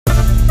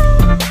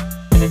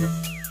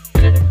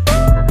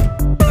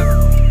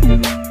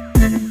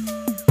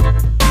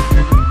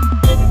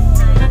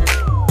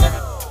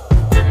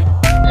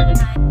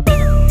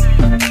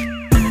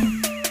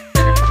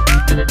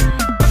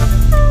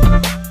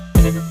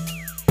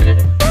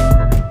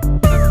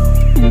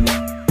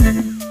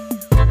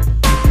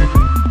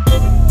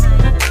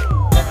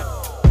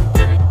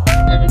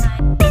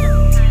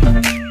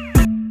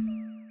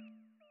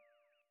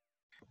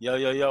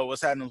Yo,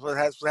 what's happening?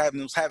 What's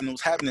happening?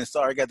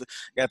 Sorry, got the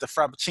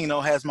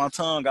Frappuccino has my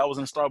tongue. I was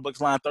in the Starbucks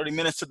line 30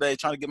 minutes today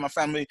trying to get my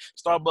family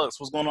Starbucks.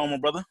 What's going on, my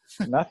brother?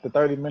 Not the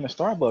 30-minute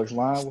Starbucks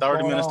line. What's 30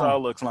 going minute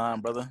on? Starbucks line,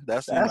 brother.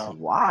 That's That's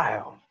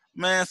wild.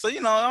 man. So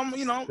I'm Do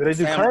they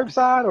do family.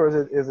 curbside or is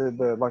it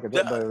the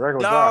regular No,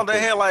 drive they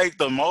through? had like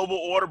the mobile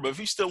order, but if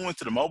you still went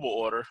to the mobile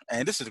order,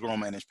 and this is a grown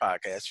manish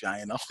podcast, y'all,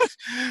 Hey,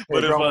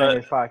 but if Grown Man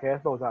Ish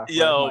Podcast. Both our friends,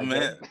 yo, Mike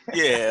man.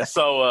 J. Yeah.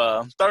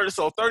 So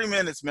 30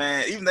 minutes,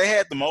 man. Even they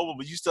had the mobile,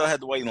 but you still had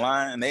to wait in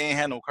line and they ain't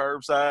had no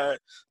curbside.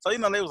 So,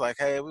 they was like,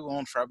 hey, we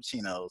want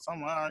Frappuccinos.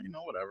 I'm like,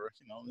 whatever.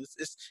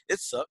 It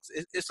sucks.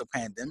 It's a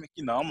pandemic.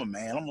 I'm a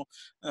man.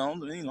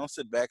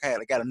 Sit back. I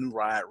got a new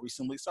ride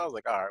recently. So I was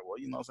like, all right, well,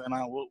 what I'm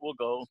saying, we'll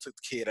go. Took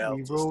the kid out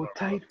We to roll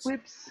tight Starbucks.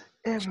 whips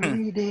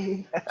every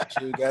day.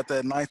 We got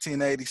that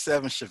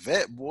 1987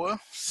 Chevette, boy,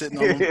 sitting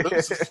on them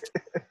deuces.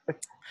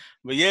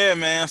 But yeah,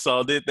 man. So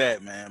I did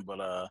that, man. But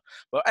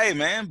hey,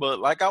 man.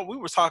 But we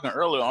were talking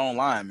earlier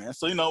online, man.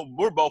 So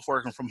we're both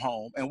working from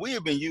home, and we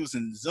have been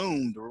using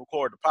Zoom to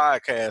record the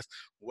podcast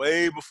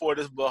way before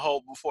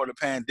before the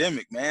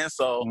pandemic, man.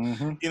 So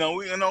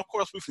of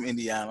course we're from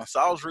Indiana. So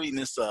I was reading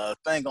this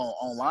thing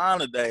online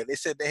today. They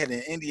said they had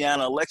an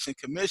Indiana Election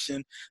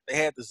Commission. They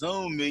had the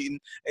Zoom meeting.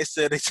 They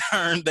said they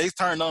turned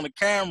on the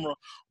camera.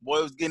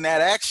 Boy was getting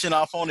that action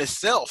off on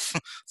himself.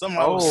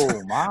 Somebody was.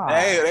 Oh my!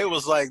 Hey, they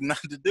was like,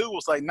 the dude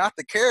was like, not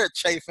the carrot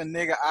chafing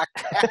nigga. I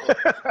cackled.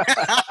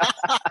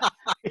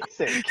 He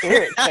said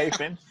carrot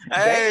chafing.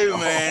 Hey, Damn.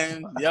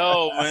 man.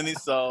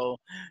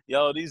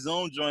 These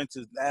Zoom joints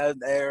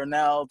are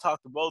now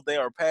talk to both. They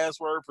are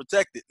password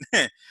protected.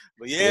 But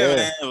yeah,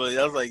 man. But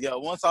I was like,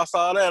 once I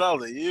saw that, I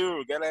was like,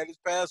 you gotta have his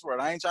password.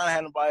 I ain't trying to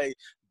have nobody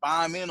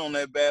buy him in on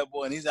that bad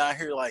boy. And he's out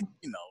here like,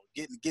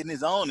 getting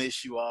his own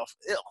issue off.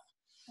 Ew.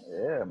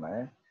 Yeah,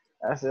 man.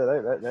 That's it.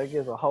 That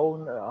gives a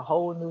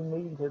whole new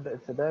meaning to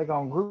that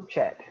on group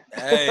chat.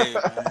 Hey,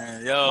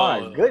 man.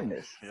 My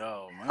goodness.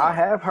 Man. I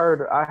have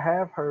heard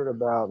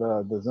about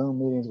the Zoom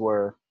meetings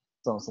where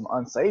some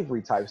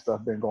unsavory type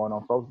stuff been going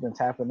on. Folks been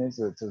tapping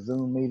into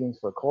Zoom meetings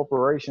for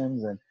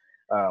corporations and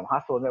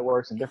hospital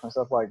networks and different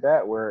stuff like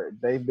that, where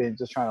they've been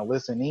just trying to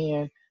listen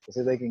in to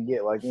see if they can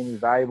get like any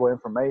valuable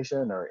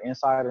information or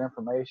insider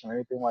information or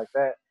anything like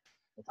that.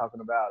 They're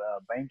talking about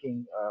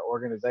banking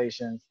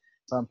organizations.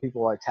 Some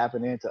people like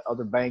tapping into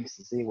other banks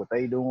to see what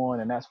they doing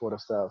and that sort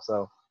of stuff.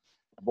 So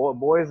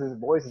boys is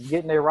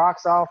getting their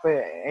rocks off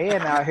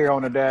and out here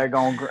on the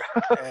daggone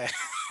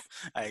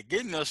Hey,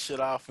 getting that shit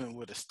off in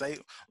with the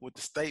state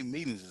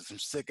meetings is some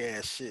sick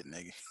ass shit,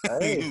 nigga.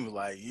 Hey. You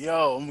like,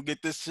 yo, I'm gonna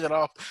get this shit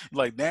off.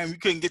 Like, damn, you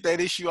couldn't get that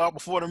issue out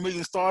before the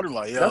meeting started.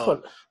 Like,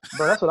 yo,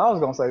 that's what I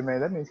was gonna say,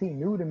 man. That means he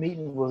knew the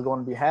meeting was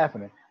going to be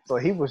happening, so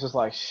he was just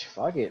like,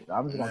 fuck it,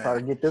 I'm just gonna try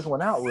to get this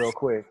one out real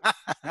quick.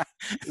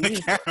 You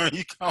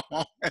come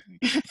on,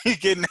 you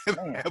getting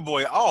that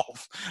boy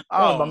off.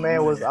 My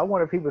man was. I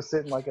wonder if he was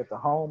sitting like at the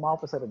home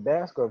office at a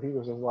desk, or if he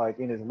was just like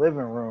in his living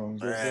room,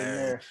 just sitting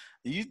there.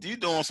 You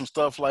doing some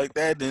stuff like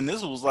that? Then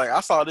this was like, I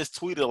saw this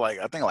tweet at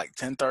I think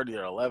 10:30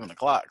 or 11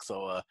 o'clock.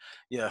 So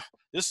yeah,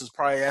 this is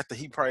probably after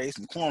he probably ate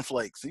some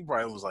cornflakes. He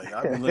probably was like,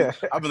 I've been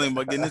thinking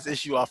about getting this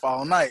issue off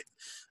all night.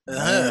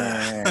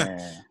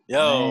 Man,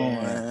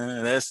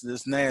 man,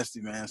 that's nasty,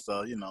 man.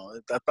 So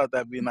I thought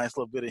that'd be a nice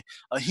little bit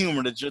of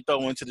humor to just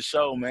throw into the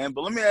show, man.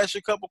 But let me ask you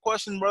a couple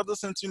questions, brother,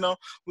 since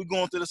we're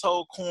going through this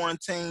whole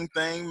quarantine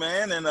thing,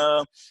 man. And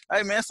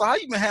hey, man, so how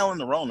you been handling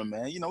the Rona,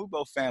 man? We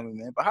both family,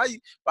 man. But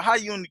how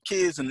you and the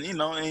kids and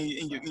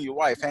and your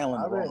wife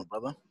handling the Rona,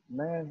 brother?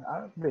 Man,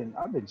 I've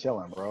been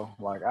chilling, bro.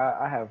 Like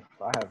I have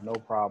no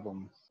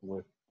problems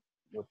with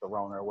the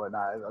Rona or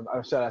whatnot.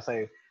 Or should I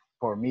say,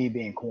 for me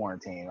being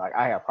quarantined, like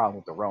I have problems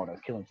with the Rona.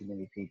 It's killing too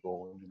many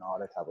people, all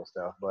that type of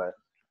stuff. But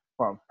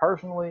from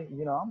personally,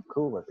 I'm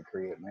cool at the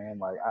crib, man.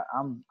 Like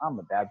I'm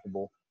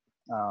adaptable.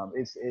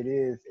 It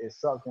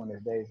sucks when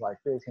it's days like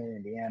this here in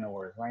Indiana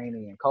where it's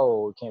rainy and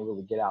cold. Can't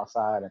really get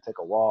outside and take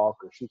a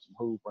walk or shoot some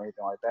hoop or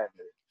anything like that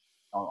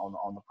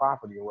on the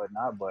property or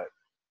whatnot. But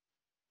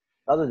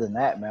other than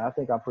that, man, I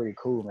think I'm pretty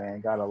cool,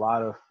 man. Got a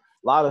lot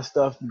of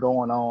stuff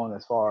going on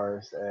as far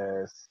as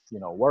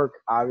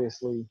work,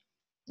 obviously,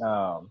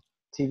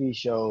 TV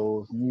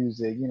shows,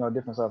 music,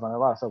 different stuff, and a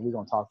lot of stuff we're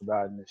gonna talk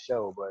about in this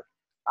show. But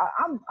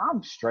I'm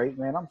straight,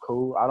 man. I'm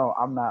cool.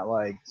 I'm not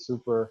like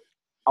super.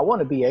 I want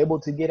to be able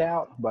to get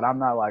out, but I'm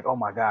not like, oh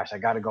my gosh, I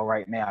got to go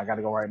right now.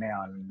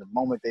 And the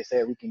moment they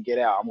say we can get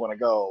out, I'm gonna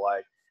go.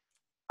 Like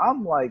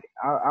I'm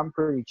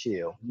pretty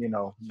chill, So you're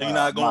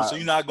not going. So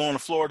you're not going to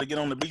Florida to get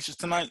on the beaches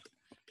tonight?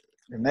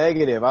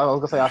 Negative. I was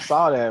gonna say I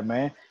saw that,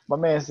 man. My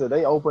man said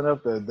they opened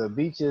up the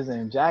beaches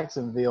in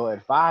Jacksonville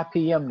at 5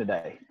 p.m.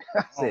 today.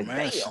 I said,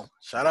 man, damn.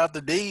 Shout out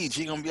to Deej.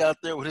 He gonna be out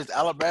there with his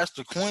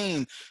Alabaster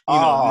Queen,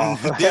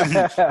 dipping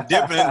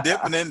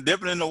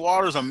in the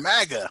waters of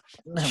MAGA,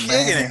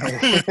 kicking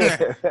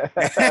it.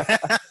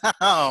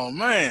 Oh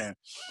man.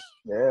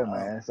 Yeah,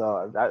 man.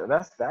 So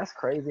that's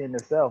crazy in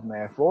itself,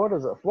 man.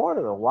 Florida's a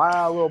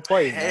wild little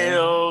place,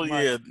 Hell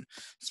man. yeah.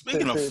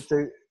 Speaking of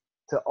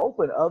to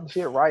open up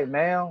shit right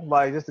now,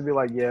 like just to be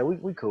like, yeah,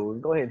 we cool.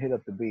 Go ahead and hit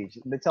up the beach.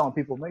 They're telling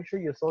people make sure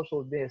you're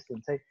social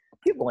distance.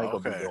 People ain't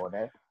gonna be doing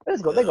that. They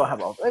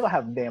gonna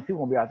have damn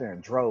people gonna be out there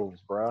in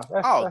droves, bro.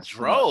 That's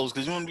droves,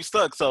 because you want to be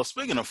stuck. So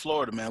speaking of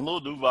Florida, man,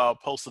 Lil Duval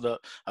posted up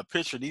a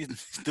picture.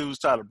 These dudes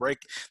try to run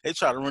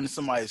into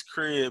somebody's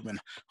crib, and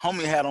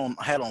homie had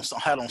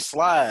on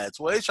slides.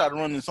 Well, they tried to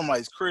run into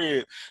somebody's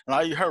crib, and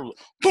all you heard was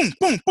boom,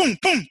 boom, boom,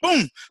 boom,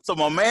 boom. So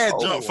my man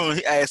jumped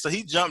so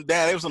he jumped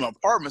down. It was an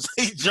apartment, so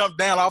he jumped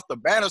down off the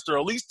banister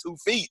at least 2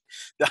 feet.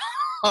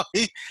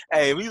 He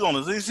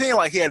seemed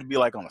like he had to be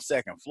like on the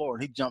second floor,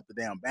 and he jumped the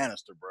damn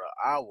banister, bro.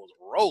 I was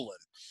rolling.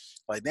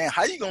 Like, damn,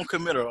 how you gonna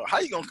commit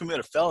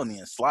a felony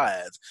in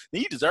slides?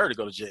 Then you deserve to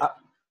go to jail.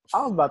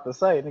 I was about to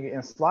say, nigga,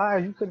 in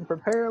slides you couldn't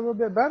prepare a little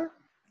bit better.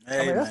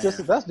 Hey, that's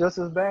just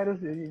as bad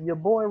as your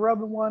boy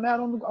rubbing one out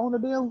on the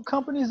damn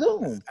company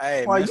Zoom.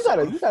 Hey, like,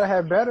 man, you gotta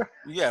have better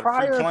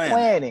prior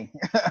planning.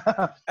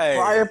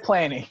 Prior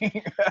planning.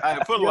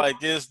 I put it like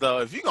this though: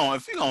 if you gonna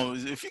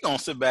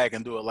sit back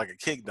and do it like a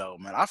kick though,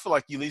 man, I feel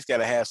like you at least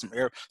gotta have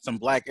some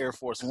black Air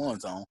Force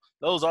Ones on.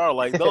 Those are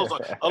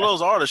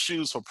the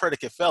shoes for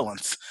predicate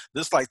felons.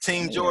 Just like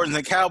Team Jordans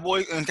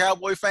and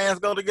Cowboy fans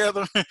go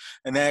together,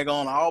 and they're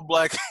going all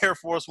black Air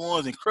Force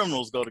Ones and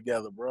criminals go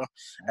together, bro.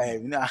 Hey,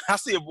 now I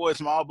see a boy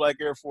some all black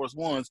Air Force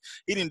Ones.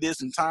 He didn't did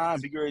some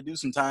time. He ready to do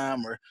some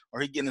time,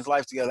 or he getting his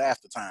life together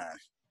after time.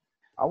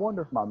 I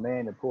wonder if my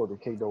man that pulled the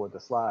kick door with the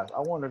slides, I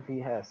wonder if he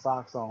had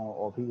socks on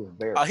or if he was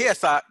bare. Oh, he had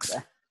socks.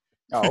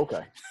 Oh,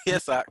 okay. He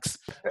had socks.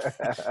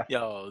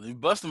 Yo, you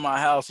busting my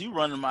house. You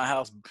running my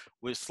house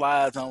with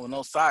slides on with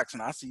no socks,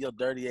 and I see your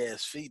dirty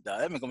ass feet,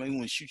 dog. That make me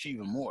want to shoot you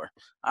even more.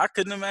 I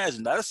couldn't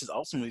imagine that. This is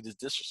ultimately just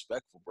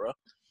disrespectful, bro.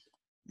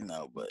 You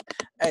know, but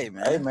hey,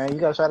 man, you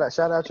gotta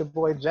shout out your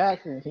boy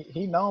Jack.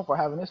 He known for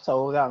having his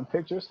toes out in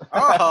pictures.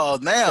 Oh,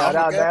 now shout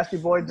out nasty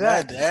boy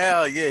Jack.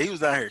 Hell yeah, he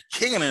was out here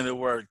kicking it at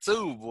work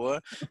too, boy.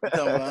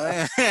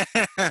 That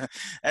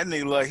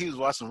nigga like he was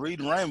watching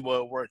Reading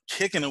Rainbow at work,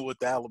 kicking it with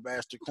the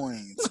Alabaster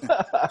Queens.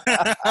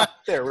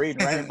 They're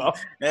Reading Rainbow.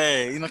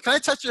 Hey, can I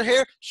touch your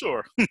hair?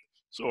 Sure,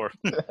 sure.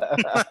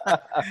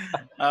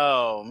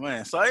 Oh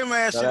man, so hey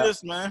man, shoot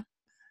this, man.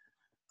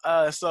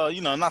 So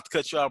not to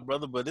cut you out,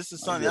 brother, but this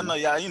is something I know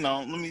y'all.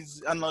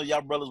 I know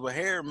y'all brothers with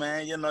hair,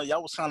 man.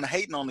 Y'all was kind of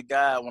hating on the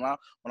guy when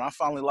I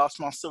finally lost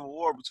my civil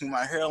war between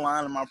my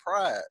hairline and my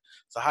pride.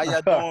 So how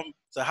y'all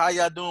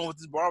doing? With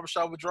this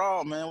barbershop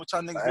withdrawal, man? What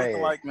y'all niggas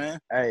looking like, man?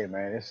 Hey,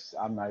 man,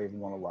 I'm not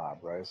even gonna lie,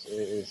 bro.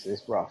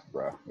 It's rough,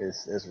 bro.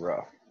 It's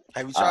rough.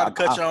 Have you tried to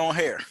cut your own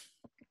hair?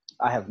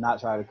 I have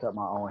not tried to cut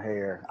my own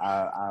hair.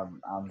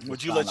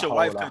 Would you let your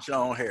wife cut your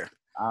own hair?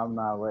 I'm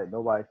not letting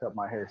nobody cut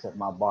my hair except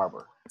my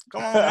barber.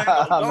 Come on,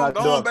 man.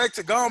 Going back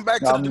to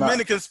the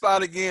Dominican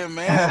spot again,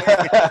 man.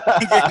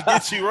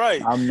 Get you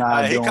right. I'm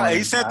not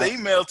he sent the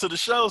email to the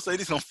show, saying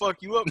he's gonna fuck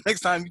you up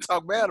next time you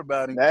talk bad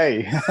about him.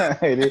 Hey,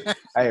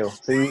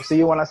 see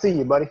you when I see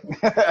you, buddy.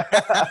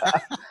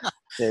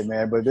 Yeah,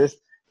 man. But this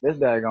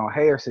daggone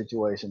hair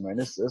situation, man,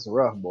 it's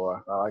rough, boy.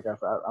 Like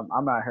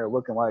I'm out here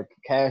looking like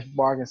Cash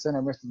Bargain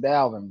Center, Mr.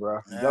 Dalvin,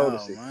 bro.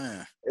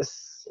 Man.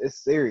 It's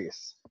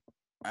serious.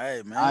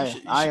 Hey man,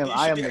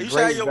 you should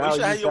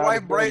have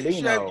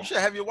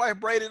your wife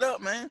braided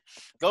up, man.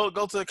 Go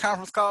to a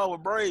conference call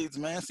with braids,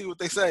 man. See what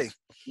they say.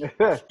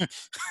 My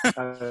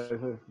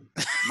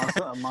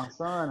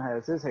son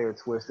has his hair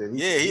twisted.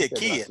 He a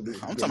kid.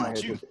 I'm talking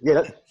about you.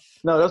 Yeah,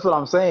 that's what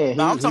I'm saying.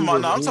 I'm talking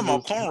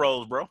about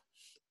cornrows, bro.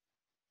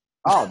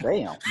 Oh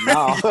damn!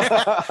 No,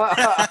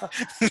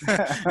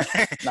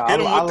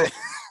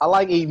 I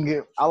like eating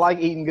good. I like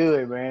eating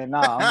good, man.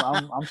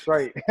 Nah, I'm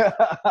straight.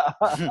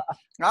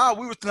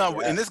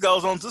 And this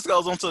goes on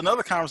to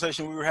another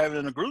conversation we were having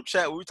in a group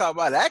chat. We were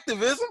talking about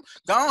activism.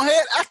 Go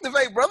ahead,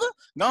 activate, brother.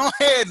 Go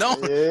ahead.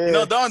 Don't be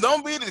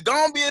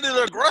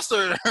the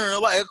aggressor,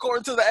 like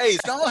according to the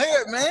A's. Go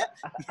ahead, man.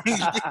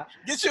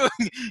 Get you.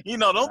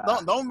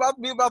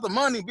 Don't be about the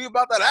money. Be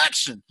about that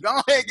action.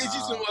 Go ahead, get you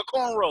some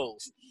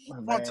cornrows.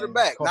 Front to the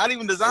back. Not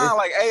even designed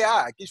like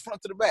AI. Get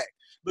front to the back.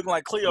 Looking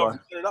like Cleo and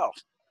cut it off.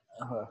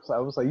 So I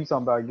was like, you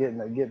talking about getting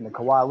the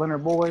Kawhi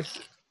Leonard boys?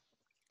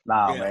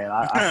 Nah, yeah.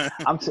 Man.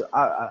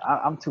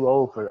 I'm too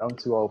old for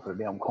the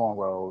damn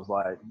cornrows.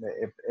 Like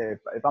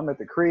if I'm at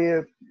the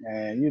crib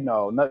and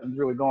nothing's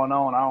really going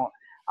on,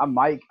 I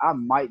might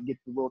get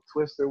the little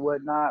twist or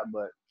whatnot,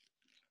 but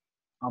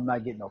I'm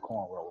not getting no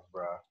cornrows,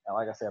 bro. And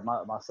like I said,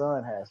 my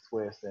son has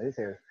twists and his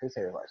hair is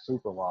like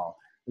super long.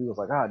 He was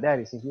like,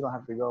 Daddy, since you don't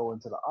have to go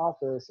into the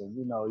office and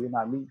you're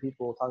not meeting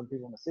people, talking to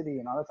people in the city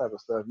and all that type of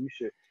stuff, you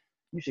should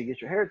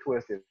get your hair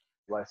twisted.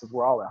 Like since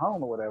we're all at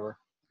home or whatever.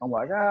 I'm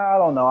like, I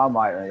don't know, I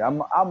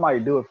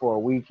might do it for a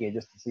weekend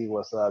just to see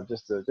what's up,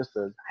 just to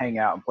hang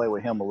out and play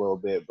with him a little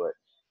bit, but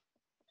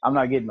I'm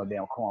not getting no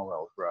damn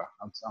cornrows, bro.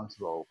 I'm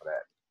too old for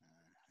that.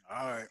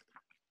 All right.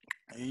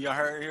 And y'all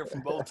heard here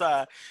from both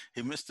sides.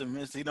 He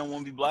Mr. He don't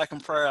want to be black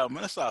and proud.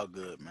 Man, it's all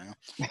good, man.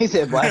 He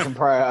said black and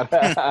proud.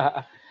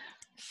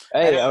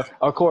 Hey,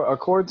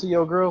 according to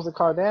your girls, the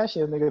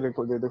Kardashians, nigga,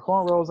 the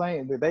cornrows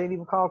they ain't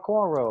even called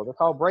cornrows. They're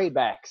called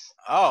braidbacks.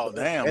 Oh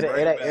damn,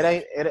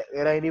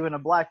 It ain't even a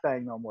black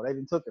thing no more. They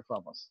didn't took it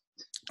from us.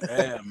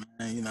 Yeah,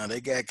 man. You know,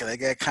 they got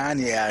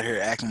Kanye out here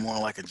acting more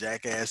like a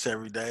jackass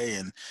every day,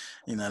 and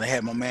you know they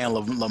had my man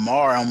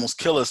Lamar almost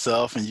kill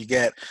himself, and you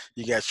got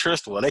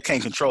Tristan. Well, they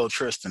can't control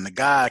Tristan. The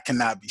guy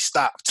cannot be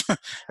stopped.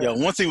 Yo,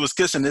 once he was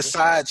kissing his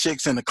side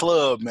chicks in the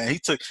club, man, he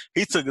took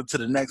it to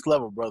the next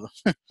level, brother.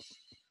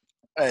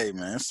 Hey,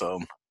 man. So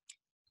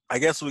I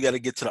guess we got to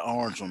get to the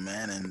orange one,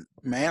 man. And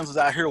Mans was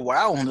out here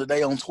wilding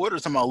today on Twitter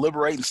talking about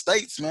liberating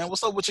states, man.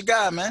 What's up with your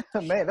guy, man?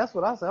 Man, that's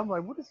what I said. I'm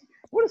like, what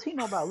does he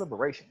know about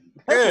liberation?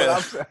 That's Yeah, what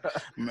I'm saying.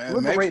 man.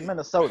 Liberate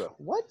Minnesota.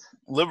 What?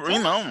 You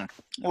know,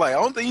 like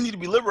I don't think you need to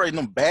be liberating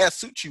them bad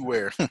suits you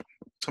wear.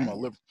 Talking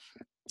about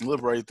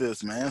liberate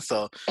this, man.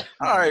 So,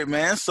 all right,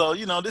 man. So,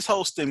 you know, this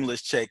whole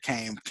stimulus check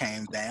came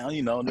down.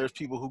 You know, there's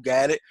people who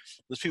got it.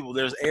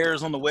 There's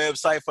errors on the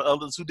website for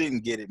others who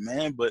didn't get it,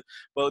 man. But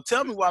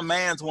tell me why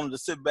Mans wanted to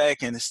sit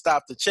back and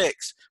stop the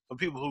checks for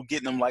people who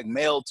getting them like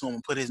mailed to him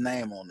and put his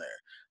name on there.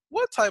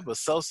 What type of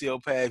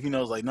sociopath, you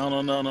know, is like,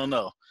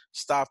 no.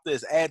 Stop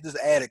this. Add this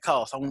added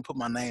cost. I want to put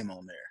my name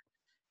on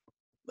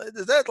there.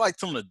 Is that like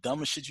some of the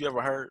dumbest shit you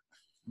ever heard?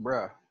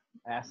 Bruh,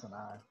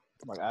 asinine.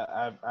 Like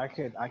I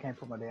can't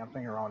put my damn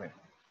finger on it.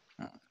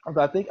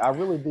 But I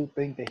really do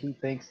think that he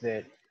thinks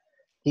that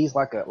he's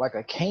like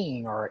a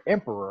king or an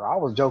emperor. I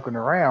was joking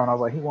around. I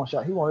was like, he wants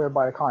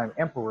everybody to call him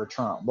Emperor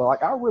Trump. But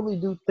like I really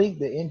do think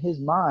that in his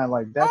mind,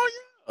 like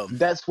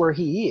that's where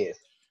he is.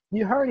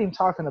 You heard him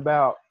talking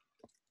about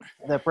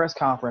that press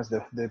conference.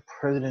 The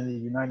president of the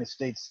United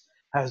States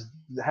has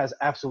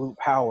absolute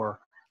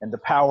power, and the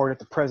power that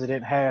the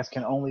president has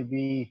can only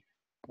be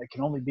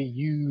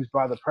used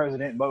by the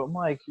president. But I'm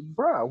like,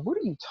 bro, what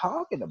are you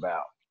talking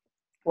about?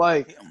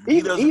 Like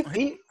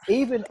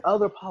even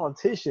other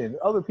politicians,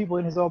 other people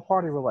in his own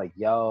party were like,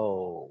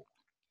 "Yo,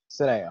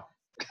 sit down."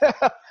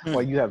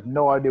 Like you have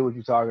no idea what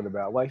you're talking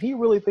about. Like he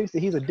really thinks that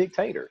he's a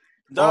dictator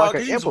or like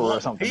an emperor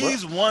or something.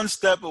 He's one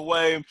step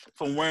away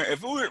from where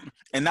if we were,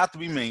 and not to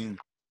be mean,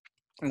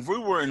 if we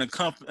were in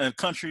a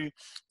country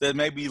that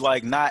may be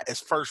like not as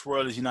first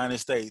world as the United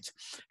States,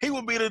 he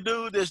would be the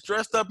dude that's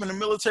dressed up in the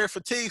military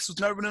fatigues, who's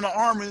never been in the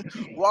army,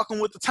 walking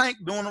with the tank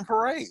doing a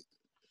parade.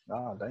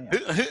 Oh damn!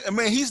 I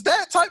mean, he's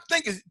that type.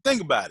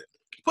 Think about it.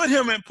 Put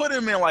him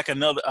in like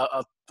another,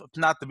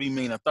 not to be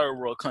mean, a third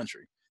world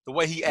country. The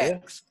way he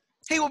acts,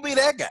 he would be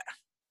that guy.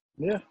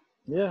 Yeah.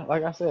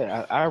 Like I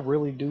said, I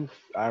really do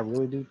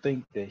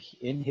think that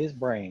in his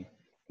brain,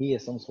 he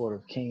is some sort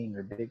of king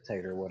or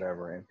dictator or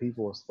whatever, and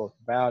people are supposed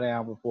to bow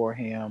down before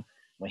him.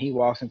 When he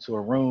walks into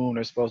a room,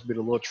 there's supposed to be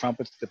the little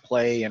trumpets to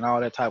play and all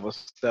that type of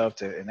stuff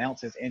to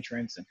announce his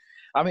entrance. And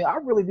I mean, I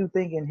really do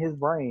think in his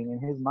brain,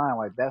 in his mind,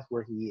 like that's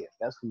where he is.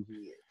 That's who he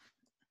is.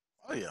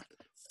 Oh yeah.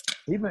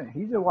 He's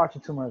been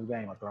watching too much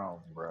Game of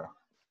Thrones, bro.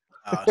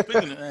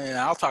 Speaking of, and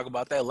I'll talk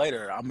about that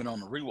later. I've been on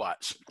the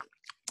rewatch.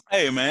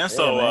 Hey man,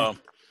 so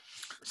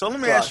let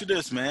me ask you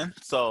this, man.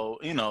 So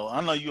you know, I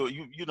know you've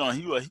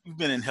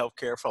been in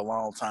healthcare for a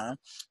long time.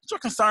 What's your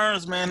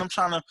concerns, man? I'm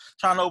trying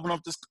to open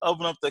up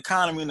the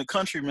economy in the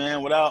country,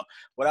 man, without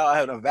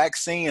having a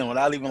vaccine,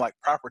 without even like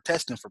proper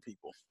testing for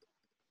people.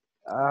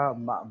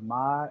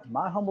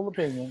 My humble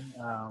opinion,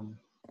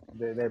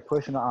 they're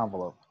pushing the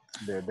envelope.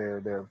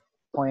 They're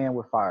playing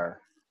with fire.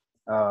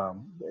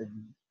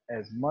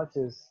 As much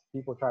as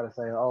people try to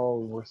say, "Oh,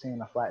 we're seeing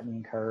a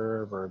flattening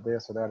curve," or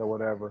this or that or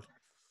whatever,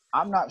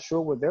 I'm not sure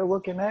what they're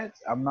looking at.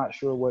 I'm not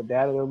sure what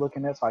data they're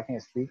looking at, so I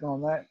can't speak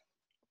on that.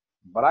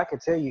 But I can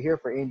tell you here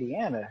for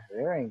Indiana,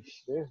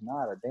 there's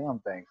not a damn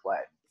thing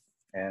flattening.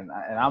 And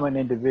I'm an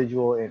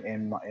individual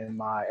in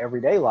my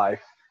everyday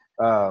life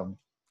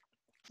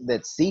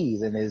that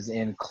sees and is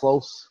in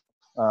close,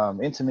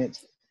 intimate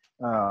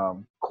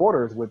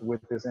quarters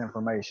with this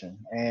information,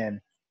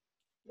 and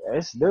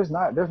there's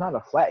not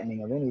a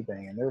flattening of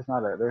anything, and there's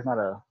not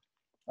a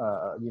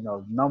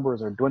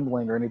numbers are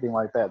dwindling or anything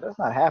like that. That's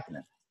not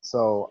happening.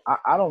 So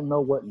I don't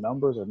know what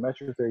numbers or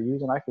metrics they're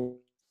using. I can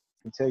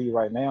tell you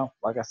right now,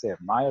 like I said,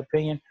 my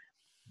opinion,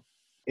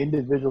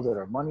 individuals that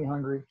are money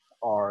hungry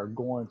are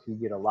going to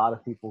get a lot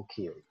of people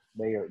killed.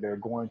 They're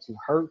going to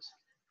hurt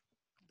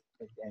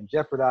and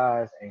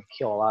jeopardize and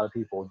kill a lot of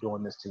people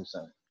doing this too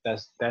soon.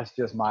 That's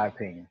just my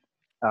opinion.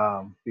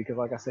 Because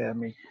like I said, I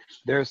mean,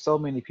 there's so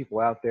many people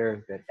out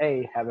there that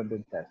A, haven't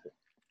been tested,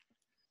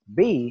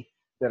 B,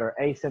 that are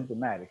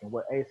asymptomatic. And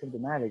what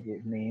asymptomatic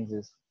it means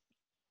is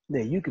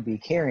that you could be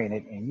carrying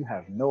it and you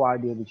have no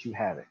idea that you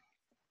have it.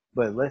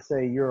 But let's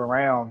say you're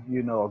around,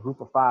 a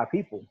group of 5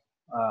 people,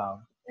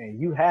 and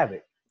you have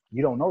it.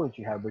 You don't know that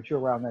you have it, but you're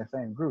around that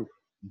same group.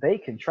 They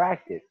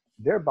contract it.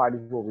 Their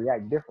bodies will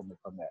react differently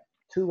from that.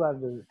 2 out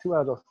of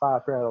those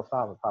 5, 3 out of those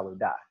 5 will probably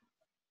die.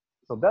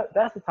 So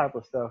that's the type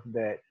of stuff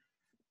that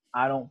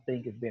I don't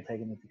think is being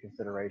taken into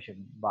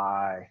consideration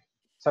by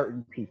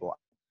certain people.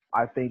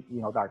 I think,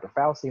 Dr.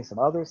 Fauci and some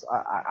others,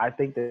 I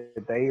think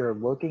that they are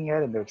looking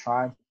at it and they're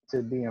trying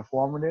to be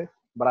informative,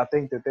 But I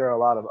think that there are a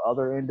lot of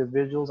other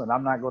individuals, and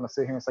I'm not going to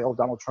sit here and say, oh,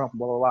 Donald Trump,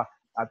 blah, blah, blah.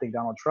 I think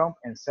Donald Trump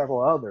and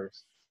several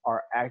others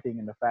are acting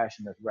in the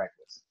fashion that's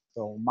reckless.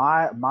 So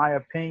my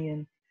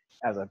opinion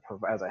as a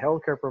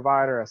healthcare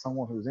provider, as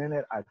someone who's in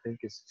it, I think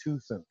it's too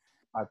soon.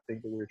 I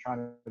think that we're trying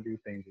to do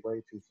things way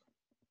too soon.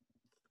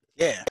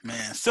 Yeah,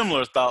 man.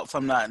 Similar thoughts.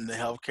 I'm not in the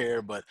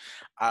healthcare, but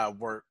I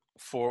work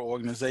for an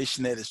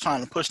organization that is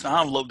trying to push the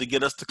envelope to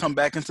get us to come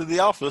back into the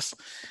office.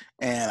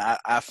 And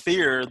I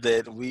fear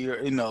that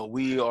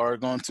we are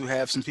going to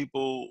have some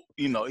people,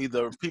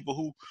 either people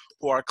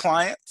who are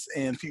clients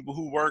and people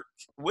who work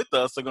with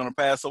us are going to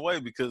pass away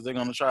because they're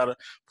going to try to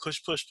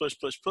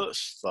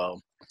push. So.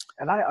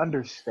 And I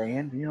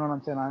understand, you know what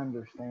I'm saying? I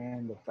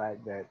understand the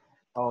fact that,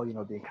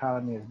 the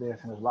economy is this,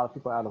 and there's a lot of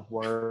people out of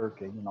work,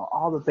 and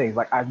all the things.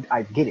 Like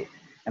I get it,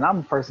 and I'm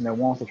a person that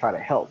wants to try to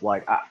help.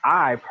 Like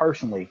I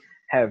personally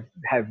have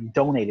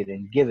donated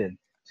and given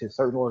to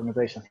certain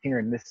organizations here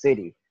in this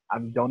city.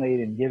 I've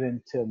donated and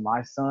given to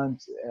my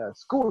son's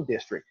school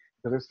district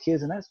because there's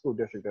kids in that school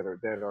district that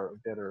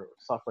are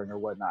suffering or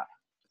whatnot.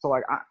 So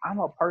like I'm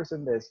a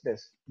person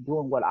that's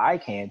doing what I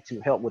can to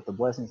help with the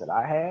blessings that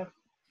I have,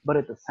 but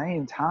at the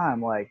same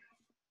time, like,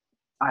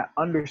 I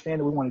understand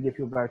that we want to get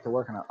people back to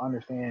work, and I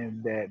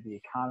understand that the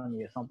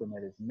economy is something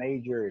that is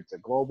major. It's a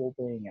global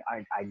thing,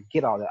 and I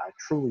get all that. I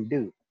truly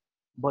do.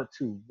 But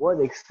to what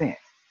extent?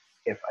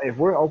 If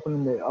we're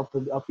opening up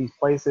these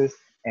places,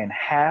 and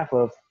half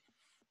of,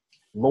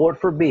 Lord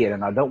forbid,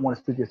 and I don't want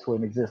to speak this to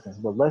an existence,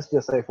 but let's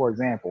just say, for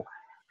example,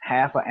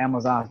 half of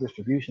Amazon's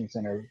distribution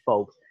center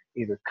folks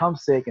either come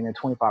sick and then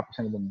 25%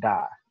 of them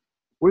die.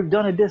 We've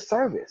done a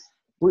disservice.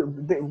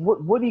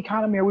 What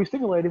economy are we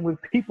stimulating with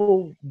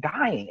people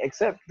dying,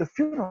 except the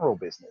funeral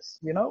business,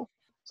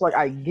 It's like,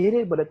 I get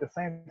it, but at the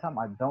same time,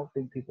 I don't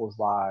think people's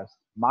lives,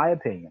 my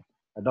opinion,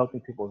 I don't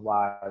think people's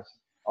lives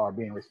are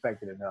being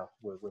respected enough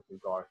with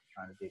regards to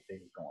trying to get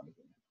things going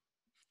again.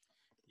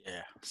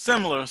 Yeah,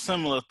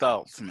 similar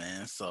thoughts,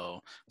 man. So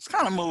let's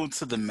kind of move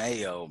to the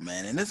Mayo,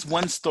 man. And this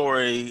one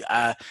story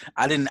I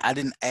didn't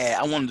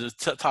add. I wanted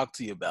to talk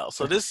to you about.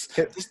 So this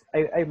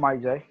hey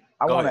Mike J.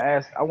 I want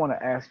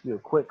to ask you a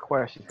quick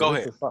question. Go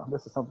ahead.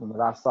 This is something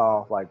that I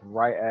saw like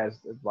right as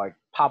like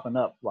popping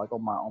up like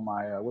on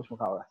my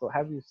whatchamacallit. So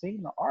have you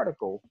seen the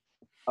article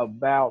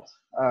about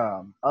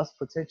us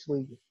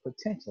potentially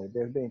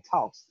there's been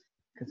talks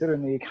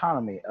considering the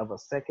economy of a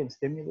second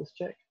stimulus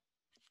check?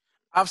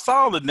 I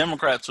saw the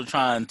Democrats were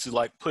trying to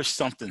like push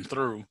something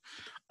through,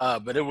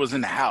 but it was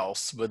in the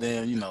House. But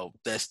then,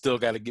 that still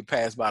got to get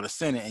passed by the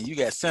Senate. And you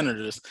got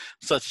senators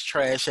such as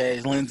trash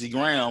ass Lindsey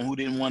Graham who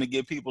didn't want to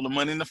give people the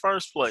money in the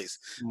first place.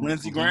 Mm-hmm.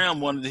 Lindsey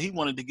Graham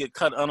wanted to get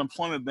cut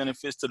unemployment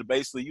benefits to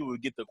basically you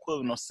would get the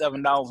equivalent of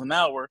 $7 an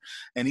hour.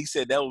 And he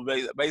said that would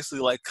be basically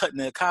like cutting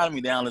the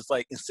economy down. It's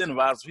like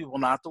incentivizing people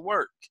not to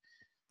work.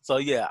 So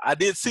yeah, I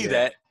did see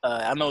that.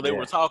 I know they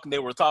were talking.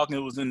 It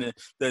was in the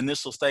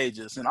initial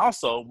stages. And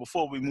also,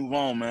 before we move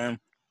on, man,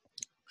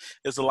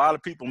 there's a lot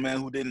of people,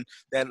 man, who didn't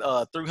that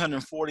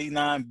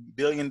 $349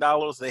 billion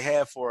they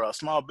had for a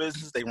small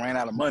business. They ran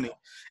out of money,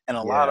 and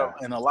a lot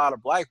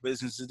of black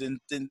businesses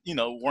didn't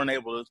weren't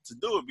able to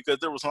do it because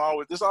there's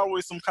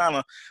always some kind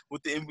of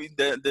with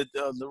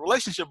the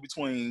relationship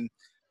between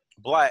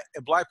black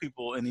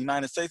people in the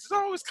United States is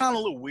always kind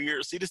of a little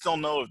weird. So you just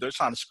don't know if they're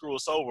trying to screw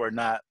us over or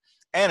not.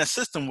 And the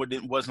system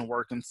wasn't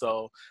working,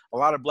 so a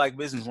lot of black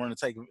businesses wanted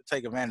to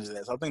take advantage of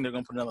that. So I think they're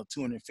going to put another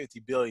 $250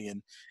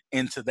 billion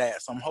into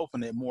that. So I'm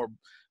hoping that more,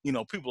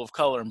 people of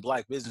color and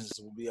black businesses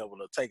will be able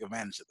to take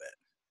advantage of that.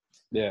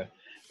 Yeah,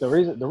 the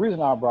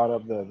reason I brought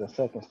up the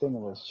second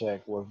stimulus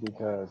check was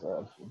because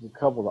a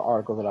couple of the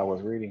articles that I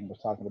was reading was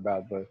talking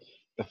about the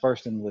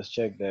first stimulus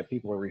check that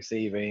people are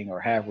receiving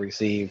or have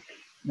received.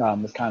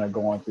 Is kind of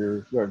going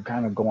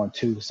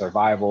to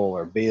survival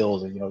or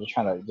bills, and just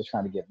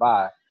trying to get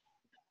by.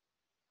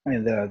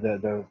 And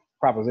the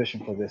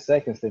proposition for this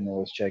second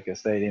stimulus check is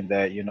stating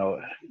that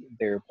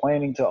they're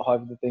planning to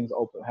have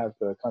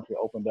the country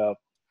opened up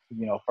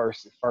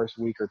first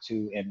week or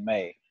two in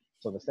May.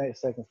 So the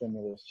second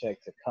stimulus check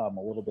to come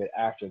a little bit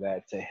after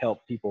that to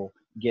help people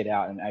get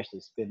out and actually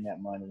spend that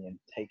money and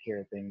take care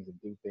of things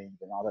and do things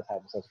and all that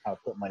type of stuff to kind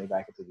of put money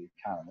back into the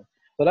economy.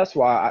 So that's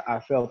why I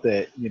felt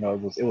that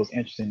it was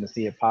interesting to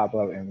see it pop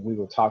up, and we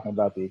were talking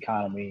about the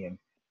economy and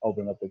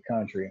opening up the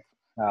country.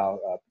 Now,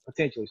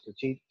 potentially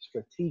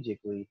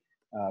strategically,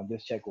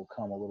 this check will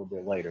come a little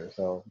bit later.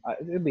 So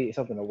it'll be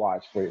something to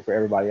watch for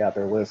everybody out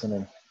there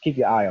listening. Keep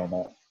your eye on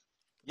that.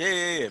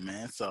 Yeah,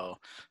 man. So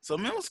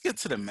man, let's get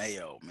to the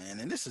Mayo, man.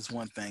 And this is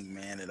one thing,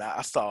 man, that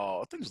I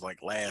saw, I think it was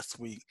like last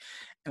week.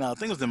 And I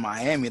think it was in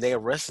Miami. They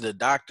arrested a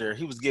doctor.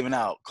 He was giving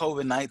out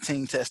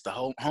COVID-19 tests to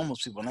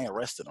homeless people, and they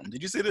arrested him.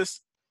 Did you see this?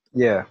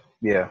 Yeah.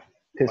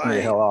 Pissed me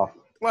the hell off.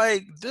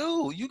 Like,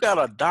 dude, you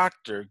got a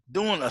doctor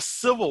doing a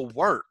civil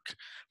work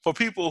for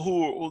people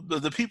who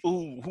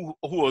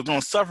are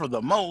going to suffer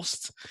the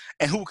most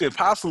and who could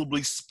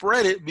possibly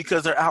spread it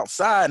because they're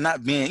outside,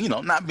 not being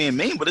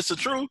mean, but it's the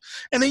truth.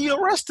 And then you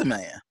arrest the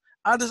man.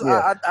 I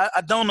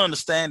don't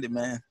understand it,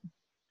 man.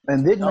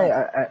 And didn't they?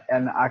 Don't.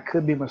 And I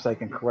could be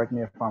mistaken. Correct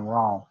me if I'm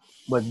wrong.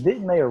 But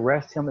didn't they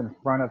arrest him in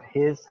front of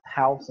his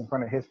house, in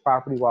front of his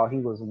property, while he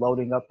was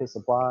loading up his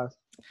supplies?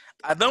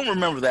 I don't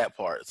remember that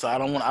part, so I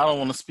don't want. I don't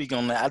want to speak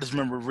on that. I just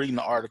remember reading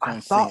the article I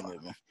and thought seeing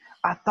it.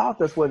 I thought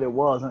that's what it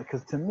was,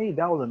 because to me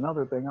that was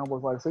another thing. I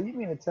was like, so you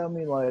mean to tell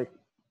me like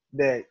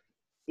that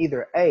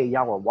either A,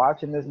 y'all were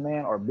watching this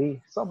man, or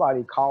B,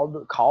 somebody called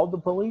the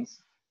police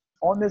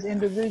on this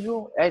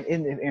individual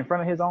in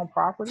front of his own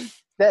property?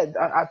 That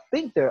I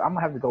think that I'm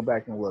gonna have to go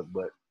back and look,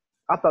 but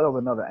I thought there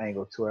was another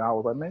angle to it. I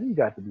was like, man, you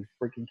got to be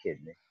freaking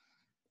kidding me.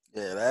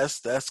 Yeah,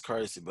 that's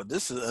crazy. But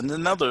this is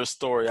another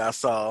story I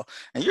saw,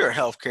 and you're a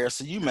healthcare,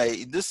 so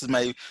this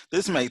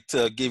may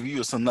to give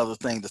you another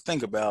thing to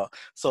think about.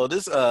 So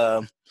this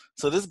guy,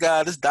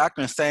 this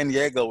doctor in San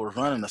Diego was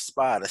running a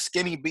spa, a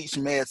Skinny Beach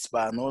Med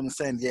Spa in northern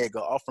San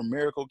Diego, offering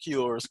miracle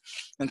cures,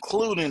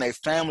 including a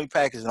family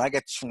package. And I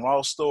got this from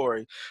Raw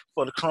Story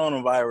for the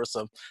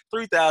coronavirus of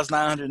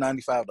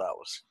 $3,995.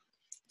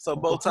 So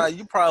Bowtie,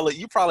 you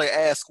probably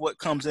ask what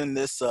comes in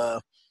this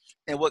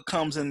and what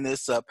comes in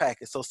this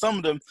package. So some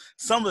of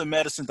the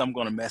medicines I'm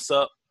going to mess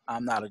up.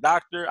 I'm not a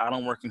doctor. I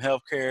don't work in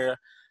healthcare.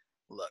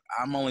 Look,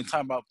 I'm only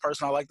talking about the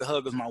person I like to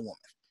hug is my woman.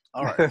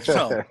 All right.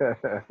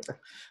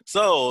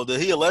 So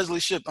he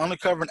allegedly shipped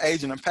undercover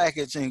agent and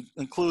package,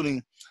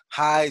 including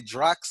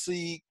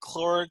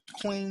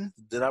hydroxychloroquine.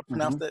 Did I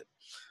pronounce that?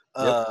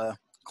 Yep.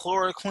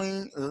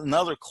 Chloroquine,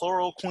 another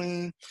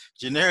chloroquine,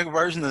 generic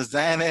version of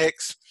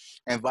Xanax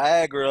and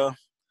Viagra,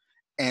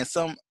 and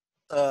some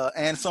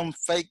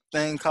fake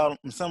thing called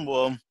some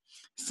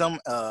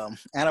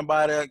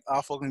antibiotic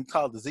often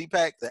called the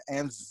Z-Pack.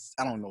 I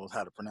don't know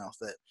how to pronounce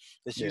that.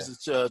 It's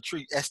used to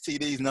treat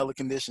STDs and other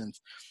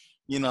conditions.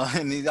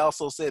 And he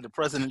also said that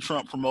President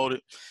Trump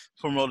promoted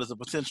a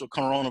potential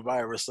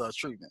coronavirus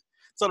treatment.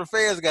 So the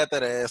feds got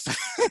that ass,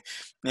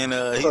 and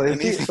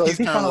he's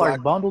he trying to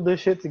like bundle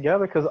this shit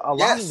together? Because a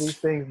lot of these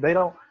things they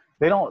don't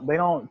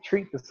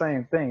treat the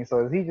same thing.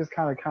 So is he just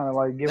kind of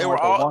like giving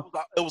like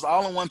it was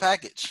all in one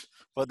package,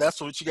 but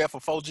that's what you got for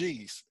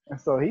 4Gs.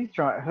 And so he's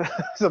trying.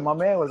 So my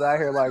man was out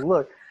here like,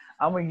 look,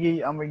 I'm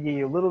gonna give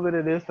you a little bit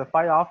of this to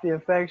fight off the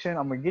infection.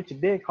 I'm gonna get your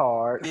dick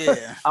hard.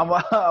 Yeah. I'm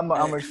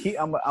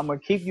gonna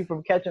keep you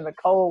from catching the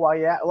cold while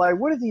you're out. Like,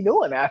 what is he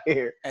doing out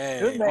here?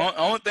 Hey,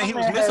 only thing he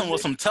was missing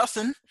was some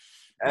tussin.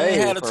 He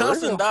had a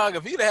tussin, dog.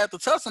 If he'd had the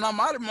tussin, I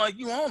might have been like,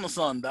 you on or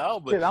something,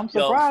 dog. But shit, I'm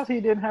surprised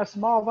he didn't have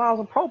small vials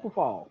of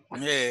propofol.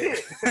 Yeah.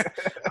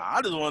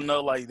 I just want to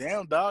know, like,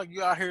 damn, dog,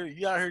 you out here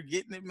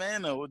getting it,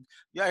 man, or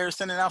you out here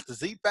sending out the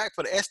Z-Pack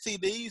for the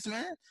STDs,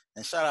 man.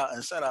 And shout out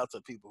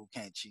to people who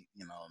can't cheat,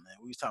 man.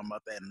 We was talking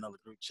about that in another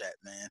group chat,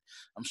 man.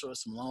 I'm sure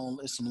some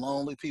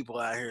lonely people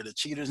out here. The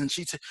cheaters and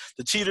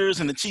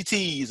the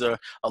cheatees are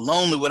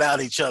lonely without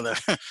each other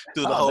through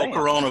the whole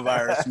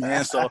coronavirus,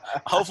 man. So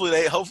hopefully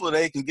they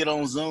can get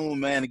on Zoom,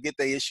 man, and get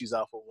their issues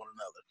off of one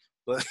another.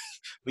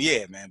 But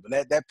yeah, man.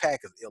 But that pack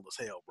is ill as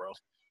hell, bro.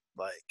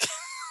 Like,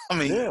 I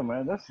mean, yeah,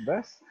 man. That's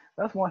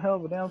one hell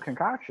of a damn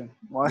concoction.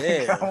 Like,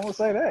 yeah. I won't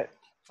say that.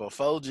 For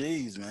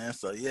 4Gs, man.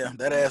 So yeah,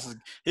 that ass is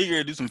he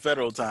gonna do some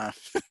federal time.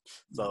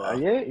 So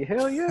yeah,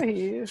 hell yeah,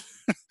 he is.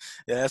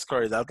 Yeah, that's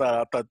crazy. I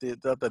thought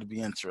that'd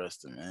be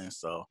interesting, man.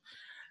 So,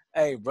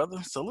 hey,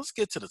 brother. So let's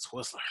get to the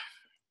Twizzler,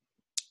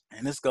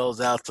 and this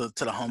goes out to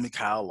the homie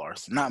Kyle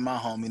Larson, not my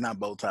homie, not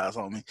Bowtie's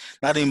homie,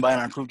 not anybody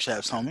in our group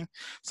chat's homie.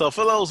 So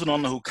for those who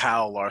don't know who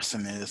Kyle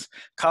Larson is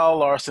a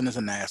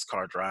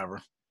NASCAR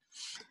driver,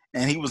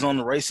 and he was on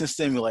the racing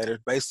simulator,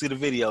 basically the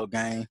video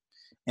game.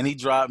 And he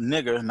dropped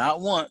nigger not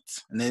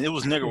once, and then it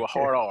was nigger with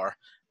hard R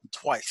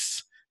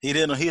twice. He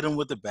didn't hit him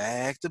with the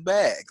bag to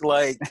bag,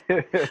 like,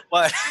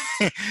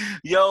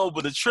 yo.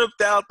 But the tripped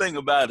out thing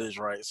about it is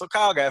right. So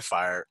Kyle got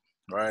fired,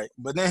 right?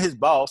 But then his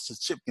boss is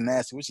Chip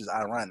Ganassi, which is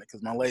ironic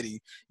because my lady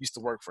used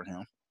to work for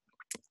him.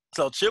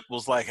 So Chip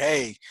was like,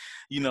 "Hey,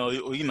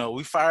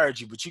 we fired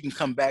you, but you can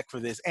come back for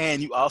this,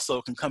 and you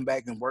also can come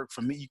back and work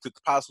for me. You could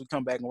possibly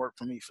come back and work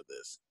for me for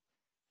this."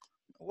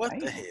 What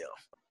the hell?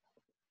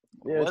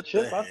 Yeah, what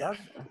Chip.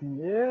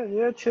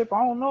 Yeah, Chip.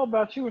 I don't know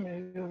about you.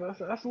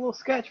 That's a little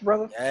sketch,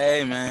 brother.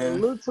 Hey, man. A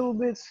little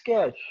bit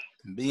sketch.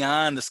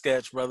 Beyond the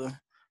sketch, brother.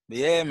 But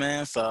yeah,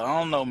 man. So I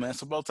don't know, man.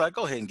 So Bowtie,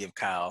 go ahead and give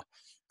Kyle,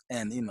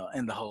 and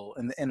and the whole,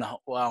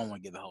 well, I don't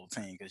want to give the whole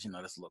team because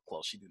that's a little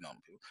close. You do know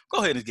people. Go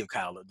ahead and give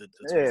Kyle the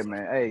yeah,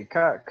 man. Hey,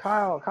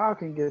 Kyle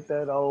can get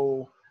that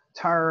old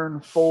turn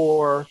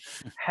 4,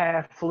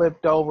 half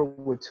flipped over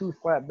with 2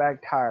 flat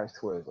back tires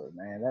Twizzler,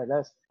 man.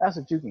 That's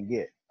what you can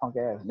get, punk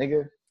ass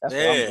nigga. That's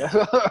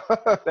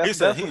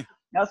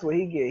what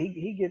he get.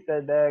 He get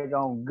that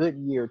daggone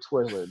Goodyear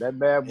Twizzler. That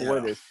bad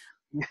boy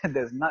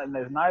that's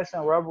nice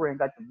and rubbery and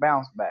got the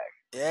bounce back.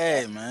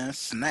 Yeah, man,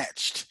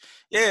 snatched.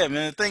 Yeah,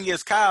 man. The thing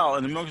is, Kyle,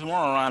 and the most more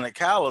around it,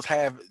 Kyle is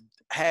half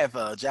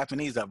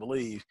Japanese, I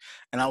believe.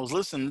 And I was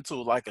listening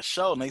to like a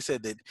show, and they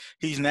said that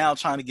he's now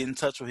trying to get in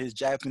touch with his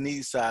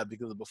Japanese side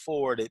because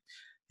before that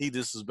he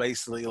just was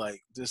basically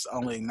like just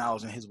only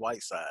acknowledging his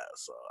white side.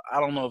 So I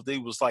don't know if they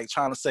was like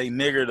trying to say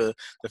nigger to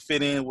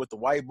fit in with the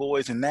white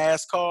boys in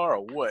NASCAR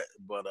or what.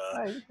 But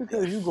Hey, just yeah.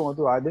 because you going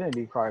through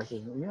identity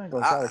crisis, you ain't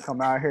gonna try I, to come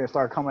out here and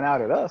start coming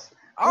out at us. We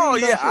oh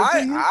ain't yeah, done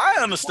shit to you. I I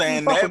ain't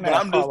understand fuck with that, but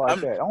I'm NASCAR just like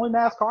that. Only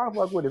NASCAR I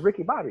fuck with is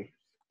Ricky Bobby.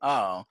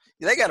 oh,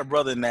 yeah, they got a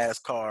brother in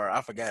NASCAR.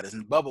 I forgot his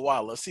name, Bubba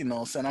Wallace. You know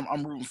what I'm saying?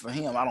 I'm rooting for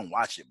him. I don't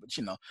watch it, but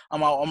you know,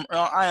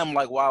 I am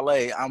like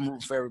Wale. I'm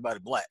rooting for everybody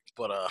black.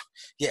 But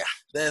yeah,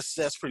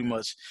 that's pretty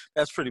much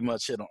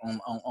it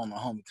on the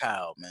homie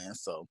Kyle, man.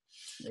 So,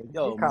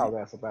 yo, Get man. Kyle's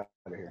ass up out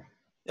of here.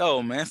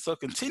 Yo, man. So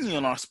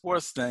continuing our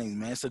sports thing,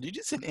 man. So did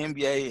you see the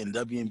NBA and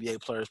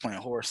WNBA players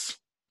playing horse?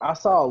 I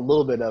saw a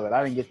little bit of it.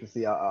 I didn't get to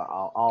see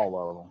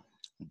all of them.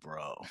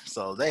 Bro,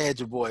 so they had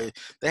your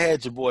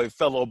boy,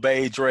 fellow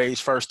Beige Rays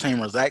first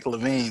teamer Zach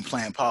LaVine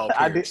playing Paul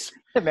Pierce.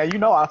 I did. Man, you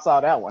know I saw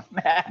that one.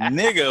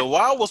 Nigga,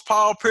 why was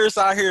Paul Pierce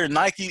out here in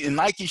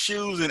Nike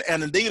shoes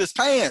and Adidas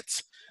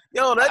pants?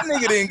 Yo, that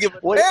nigga didn't give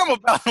a damn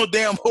about no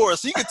damn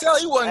horse. You could tell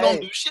he wasn't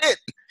gonna do shit.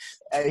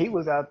 Hey, he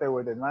was out there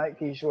with the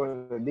Nike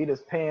shorts, the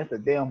Adidas pants, the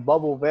damn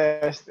bubble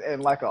vest,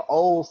 and like an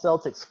old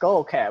Celtic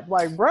skull cap.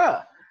 Like,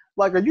 bruh,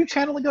 like, are you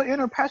channeling your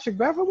inner Patrick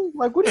Beverly?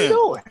 Like, what are you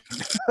doing?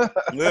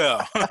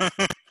 Yeah.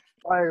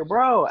 Like,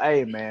 bro,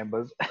 hey, man,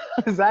 but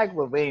Zach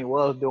LaVine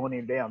was doing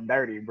him damn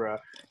dirty, bro.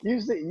 You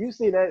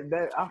see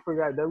that I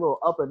forgot that little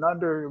up and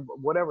under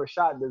whatever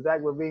shot that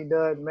Zach LaVine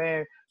does,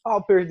 man.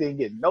 Paul Pierce didn't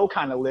get no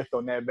kind of lift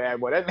on that bad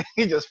boy. That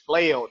nigga just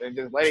flailed and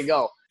just let it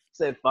go.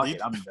 Said, fuck it,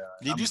 I'm done.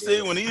 Did you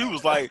see when he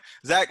was like,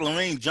 Zach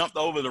LaVine jumped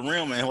over the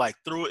rim and like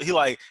threw it? He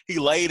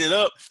laid it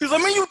up. He's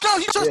like, man, you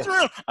touched the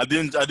rim. I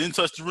didn't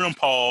touch the rim,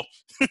 Paul.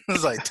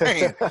 It's like,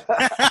 damn.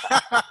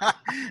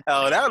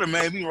 Oh, that would have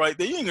made me right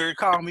there. You ain't gonna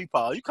call me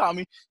Paul. You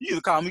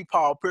either call me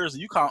Paul Pierce or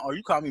you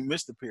call me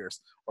Mr. Pierce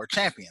or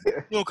Champion.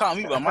 You don't call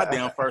me by my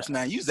damn first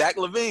name. You Zach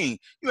LaVine.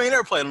 You ain't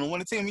ever played on the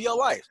winning team in your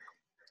life.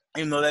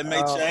 Even though that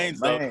may change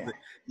though.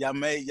 Y'all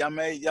may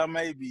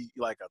be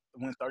like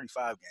win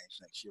 35 games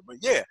next year. But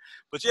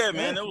yeah,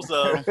 man, it was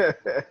an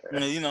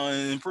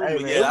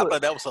improvement. Hey, man, I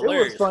thought that was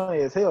hilarious. It was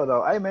funny as hell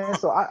though. Hey man,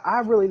 so I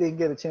really didn't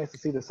get a chance to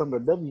see some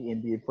of the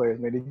WNBA players,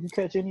 man. Did you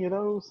catch any of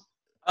those?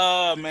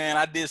 Man,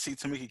 I did see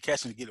Tamika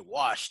Catchings get it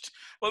washed.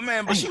 But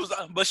man, she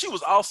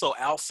was also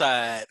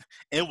outside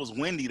and it was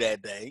windy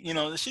that day. You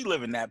know, she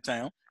live in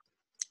Naptown.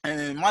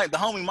 And the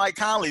homie Mike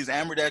Conley's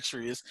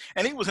ambidextrous,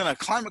 and he was in a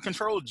climate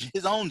control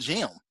his own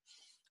gym.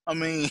 I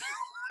mean,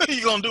 what are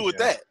you gonna do with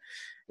that?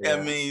 Yeah.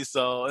 I mean,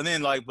 so and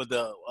then like, but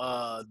the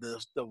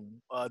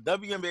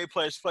WNBA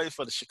players play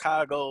for the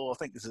Chicago. I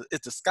think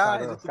it's the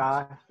Sky.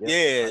 Sky.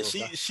 Yeah,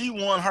 she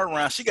won her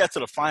round. She got to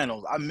the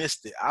finals. I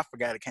missed it. I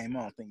forgot it came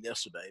on. I think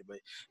yesterday. But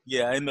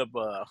yeah, I ended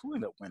up. Who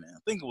ended up winning? I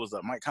think it was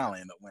Mike Conley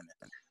ended up winning.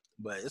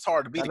 But it's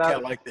hard to beat a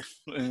cat like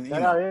this.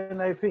 Shout out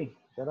NAP.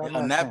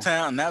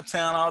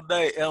 Naptown all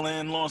day.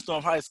 LN Lawrence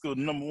North High School,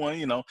 number one.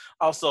 You know,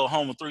 also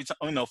home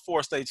of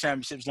 4 state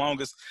championships,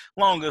 longest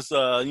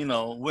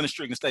winning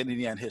streak in state of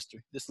Indiana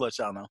history. Just to let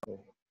y'all know.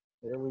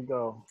 There we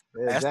go.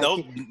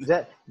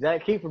 Yeah,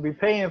 Jack Keeper be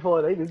paying for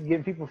it. They be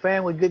giving people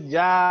family good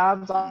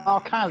jobs, all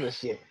kinds of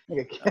shit.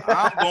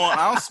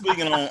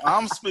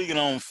 I'm speaking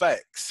on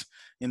facts.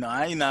 You know,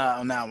 I ain't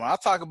now when I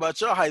talk about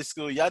your high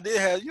school, y'all did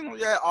have,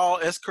 all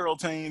S-curl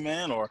team,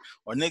 man, or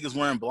niggas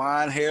wearing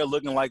blonde hair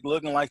looking like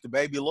the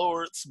baby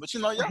lords. But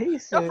y'all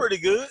pretty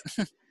good.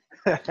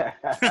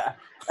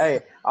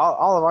 Hey,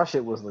 all of our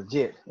shit was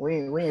legit. We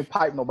ain't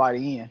pipe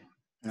nobody in.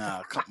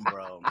 Nah,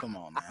 come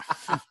on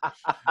now.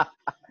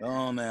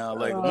 Oh, now,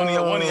 like one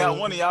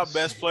of y'all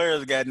best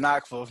players got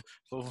knocked for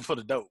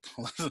the dope.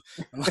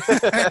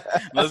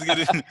 Let's get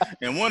it.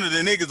 And one of the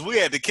niggas we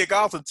had to kick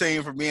off the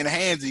team for being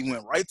handsy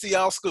went right to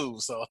y'all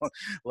school. So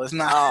let's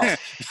not.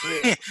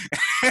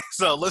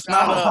 Let's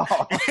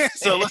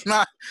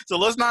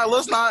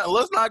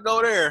not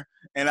go there.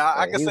 And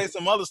I can say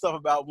some other stuff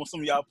about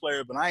some of y'all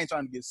players, but I ain't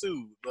trying to get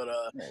sued. But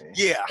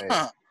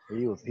yeah.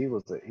 He was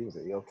a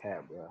ill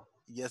cat, bro.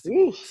 Yes.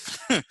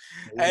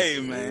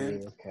 Hey,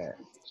 man.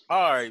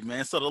 All right,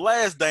 man. So the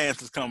last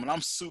dance is coming.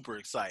 I'm super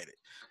excited.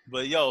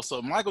 But so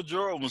Michael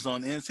Jordan was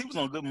on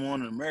Good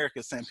Morning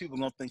America saying people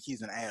gonna think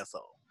he's an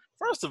asshole.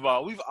 First of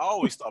all, we've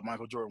always thought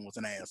Michael Jordan was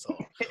an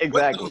asshole.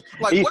 Exactly.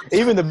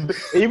 Even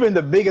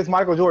the biggest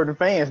Michael Jordan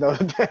fans know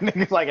that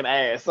nigga's like an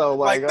ass.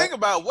 So think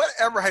about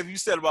whatever have you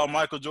said about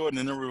Michael Jordan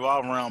and then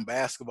revolve around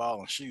basketball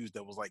and shoes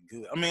that was like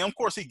good. I mean, of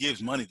course he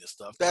gives money to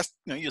stuff. That's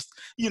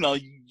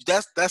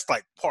that's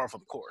like par for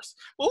the course.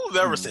 But who's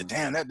ever said,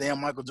 damn, that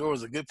damn Michael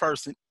Jordan's a good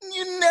person?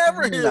 You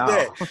never hear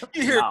that.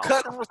 You hear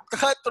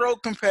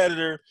cutthroat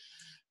competitor,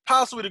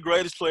 possibly the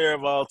greatest player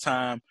of all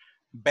time,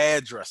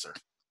 bad dresser.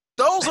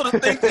 Those are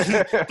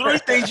the three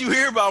things you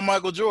hear about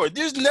Michael Jordan.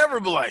 There's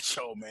never be like,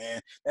 yo, man,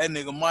 that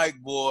nigga Mike,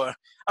 boy.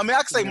 I mean, I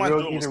could say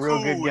Michael Jordan was cool.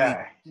 He's a real good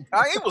guy.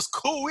 It was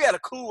cool. He had a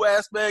cool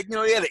aspect.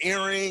 He had an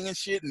earring and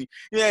shit, and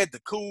he had the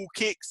cool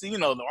kicks.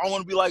 And, I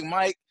want to be like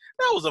Mike.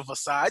 That was a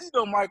facade. You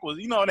know, Mike was,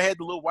 they had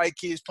the little white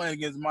kids playing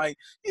against Mike.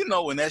 You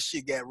know, when that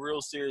shit got real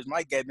serious,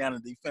 Mike got down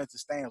in the defensive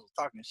stands, was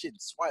talking shit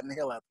and swatting the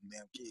hell out of them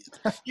damn kids.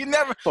 Kids.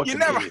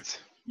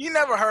 You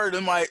never heard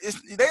of Mike.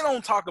 They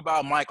don't talk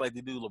about Mike like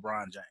they do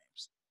LeBron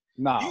James.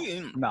 No.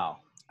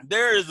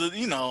 There is look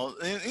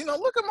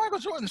at Michael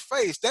Jordan's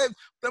face.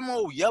 Them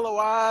old yellow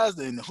eyes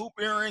and hoop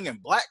earring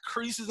and black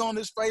creases on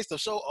his face to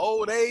show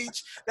old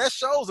age. That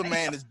shows a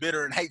man is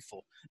bitter and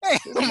hateful. Hey,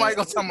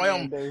 Michael,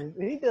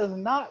 he does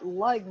not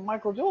like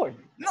Michael Jordan.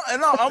 No,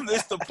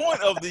 it's the point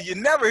of you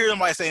never hear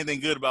somebody say anything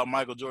good about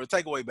Michael Jordan.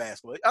 Take away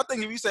basketball. I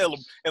think if you say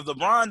if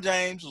LeBron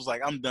James was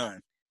like, I'm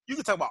done, you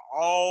can talk about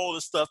all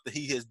the stuff that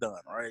he has done,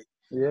 right?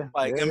 Yeah.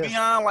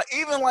 Beyond, like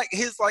even like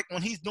his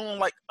when he's doing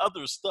like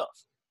other stuff.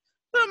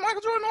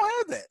 Michael Jordan don't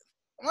have that.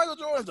 Michael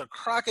Jordan's a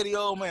crockety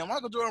old man.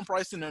 Michael Jordan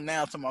probably sitting there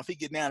now talking about if he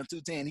get down to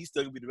 210, he's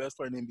still gonna be the best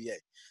player in the NBA.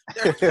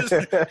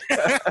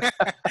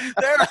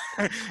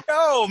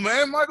 Oh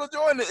man, Michael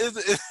Jordan is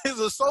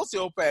a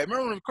sociopath.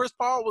 Remember when Chris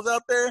Paul was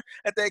out there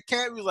at that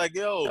camp? He was like,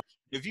 "Yo,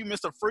 if you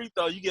miss a free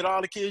throw, you get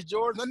all the kids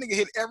Jordans." That nigga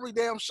hit every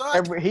damn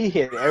shot. He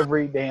hit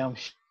every damn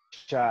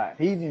shot.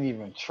 He didn't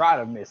even try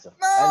to miss him.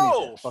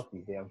 No, fuck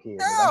these damn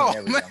kids.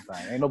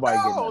 Ain't nobody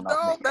getting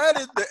enough.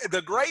 That is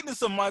the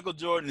greatness of Michael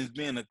Jordan is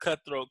being a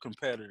cutthroat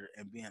competitor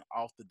and being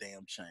off the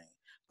damn chain.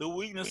 The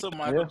weakness of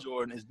Michael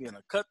Jordan is being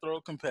a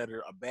cutthroat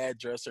competitor, a bad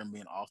dresser, and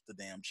being off the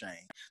damn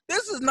chain.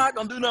 This is not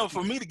gonna do nothing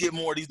for me to get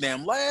more of these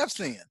damn laughs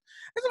in.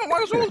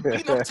 Michael Jordan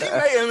beating up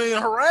teammates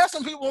and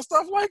harassing people and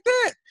stuff like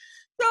that.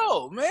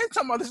 Yo, man,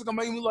 talking about this is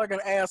gonna make me look like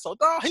an asshole.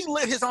 Dog, he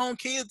lit his own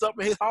kids up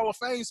in his Hall of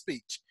Fame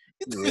speech.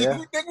 You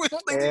think we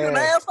don't think he's an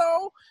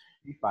asshole?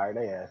 He fired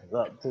their asses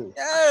up too.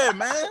 Yeah,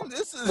 man.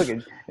 This is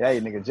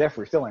nigga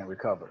Jeffrey still ain't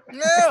recovered.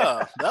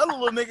 Yeah, the other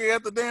little nigga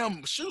at the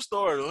damn shoe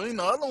store,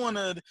 the other one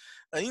that,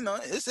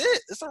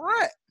 it's a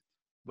wrap.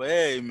 But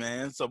hey,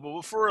 man. So,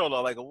 but for real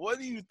though, like, what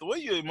are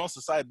you most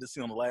excited to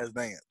see on The Last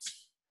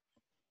Dance?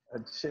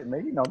 Shit,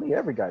 man, me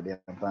every goddamn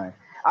thing.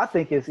 I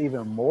think it's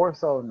even more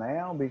so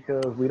now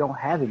because we don't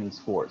have any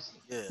sports.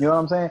 Yeah. You know what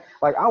I'm saying?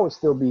 Like, I would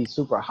still be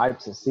super hyped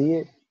to see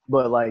it.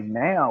 But like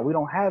now we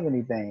don't have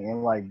anything,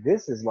 and like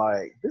this is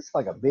like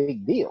a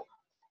big deal.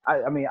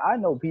 I mean I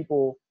know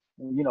people,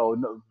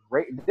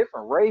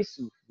 different race,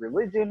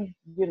 religion,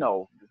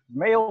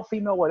 male,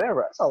 female,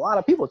 whatever. It's a lot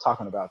of people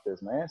talking about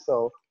this, man.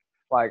 So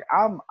like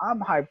I'm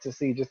hyped to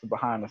see just the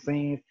behind the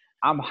scenes.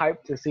 I'm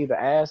hyped to see the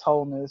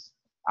assholeness.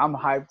 I'm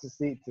hyped to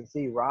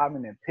see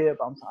Robin and Pip.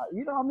 I'm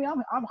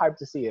hyped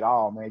to see it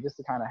all, man. Just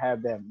to kind of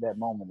have that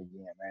moment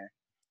again, man.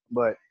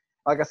 But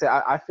like I said,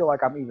 I feel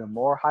like I'm even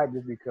more hyped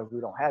just because we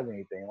don't have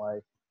anything.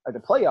 Like the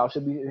playoffs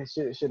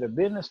should have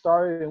been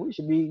started, and we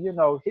should be, get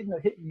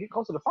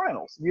close to the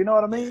finals. You know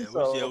what I mean?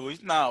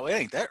 No, it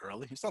ain't that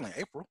early. It's only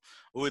April.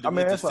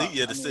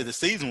 The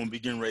season will be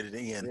getting ready to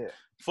end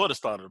for the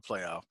start of the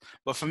playoff.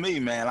 But for me,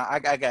 man, I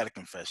got a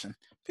confession.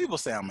 People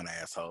say I'm an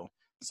asshole,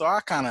 so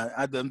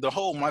the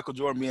whole Michael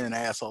Jordan being an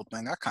asshole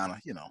thing. We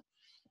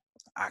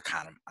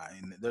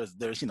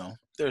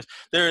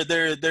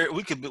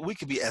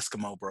could be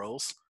Eskimo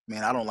bros.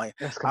 Man, I don't like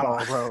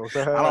Eskimo bros.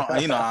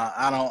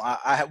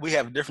 We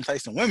have a different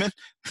taste in women.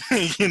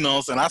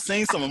 And I've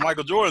seen some of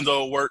Michael Jordan's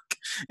old work.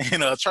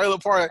 Trailer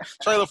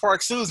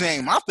Park Susie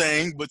ain't my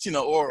thing, but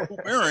or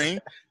wearing.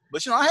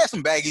 But I have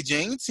some baggy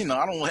jeans. I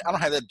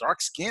don't have that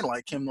dark skin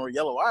like him nor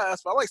yellow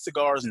eyes. But I like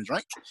cigars and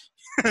drink.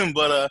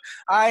 But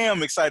I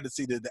am excited to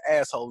see the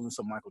assholeness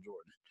of Michael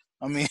Jordan.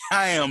 I mean,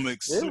 I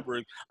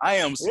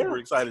am super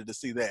excited to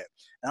see that.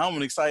 And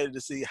I'm excited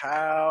to see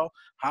how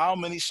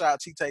many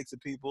shots he takes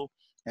at people.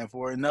 And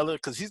for another,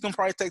 because he's going to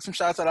probably take some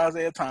shots at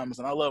Isaiah Thomas.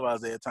 And I love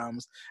Isaiah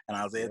Thomas. And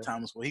Isaiah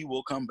Thomas, he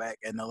will come back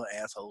at another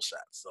asshole shot.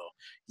 So,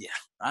 yeah,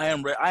 I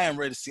am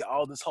ready to see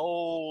all this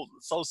whole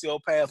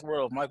sociopath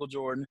world of Michael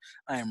Jordan.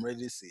 I am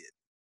ready to see it.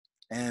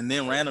 And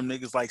then random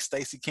niggas like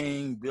Stacey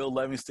King, Bill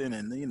Livingston,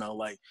 and,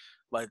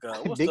 what's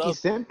Dickie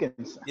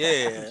Simpkins.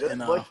 Yeah.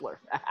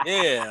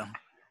 Yeah.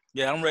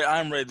 Yeah,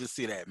 I'm ready to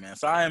see that, man.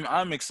 So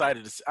I'm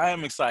excited. I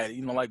am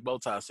excited. Like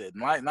Bowtie said,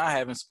 not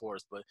having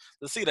sports, but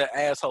to see the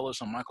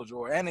assholeish on Michael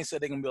Jordan, and they said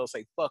they're gonna be able to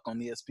say "fuck" on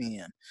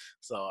ESPN.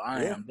 So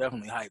I am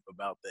definitely hype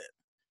about that.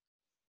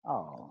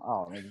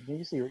 Oh, man. Can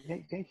you see?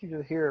 Can't you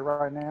just hear it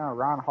right now,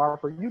 Ron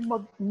Harper? You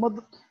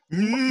motherfucker.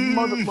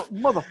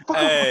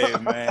 Hey,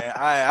 man,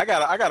 I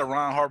got a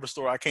Ron Harper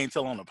story I can't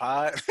tell on the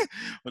pod,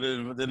 but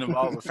it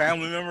involves a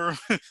family member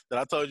that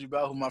I told you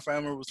about who my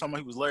family member was talking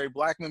about. He was Larry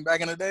Blackman back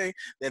in the day.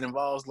 That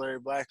involves Larry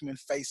Blackman,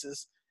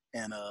 Faces,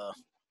 and I'll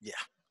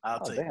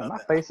tell you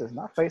about that.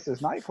 My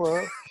Faces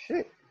nightclub.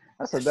 Shit,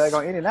 that's a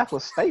daggone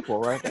Indianapolis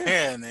staple right there.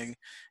 Yeah, nigga.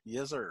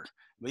 Yes, sir.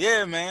 But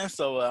yeah, man.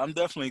 So I'm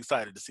definitely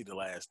excited to see The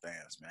Last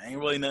Dance, man. Ain't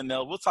really nothing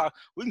else.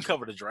 We can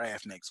cover the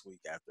draft next week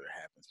after it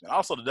happens, man.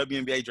 Also, the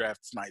WNBA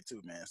draft tonight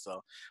too, man.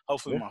 So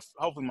hopefully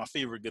my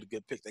Fever get a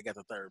good pick. They got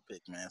the third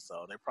pick, man.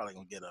 So they're probably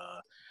gonna get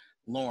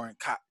Lauren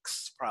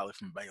Cox, probably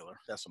from Baylor.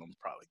 That's what I'm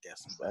probably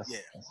guessing. But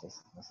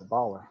that's a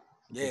baller.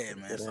 Yeah,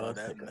 man. Good So ass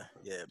that, nigga.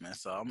 yeah, man.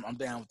 So I'm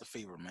down with the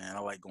fever, man. I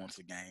like going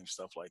to games,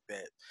 stuff like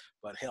that.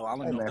 But hell, I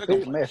don't Hey even know if man, they're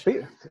gonna play this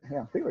year.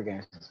 yeah, fever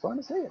games is fun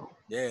as hell.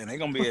 Yeah, and they're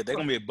gonna be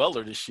at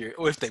Butler this year,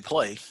 or if they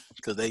play,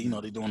 because they're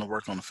doing the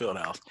work on the field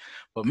house.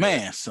 But Yeah.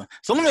 man, so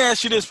let me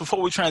ask you this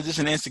before we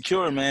transition to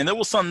Insecure, man. There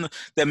was something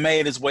that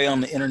made its way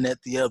on the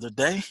internet the other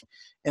day.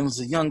 It was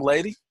a young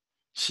lady.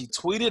 She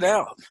tweeted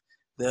out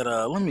that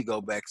let me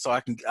go back so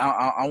I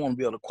want to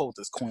be able to quote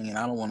this queen.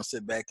 I don't want to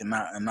sit back and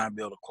not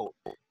be able to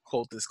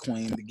quote this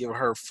queen to give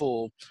her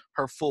full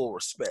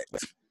respect.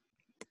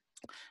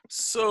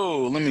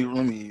 So let me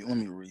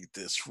read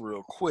this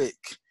real quick.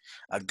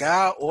 A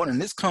guy ordered,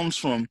 and this comes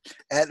from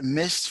at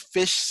Miss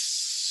Fish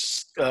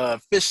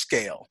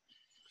Scale.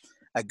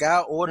 A guy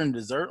ordering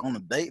dessert on a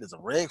date is a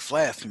red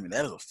flag for me.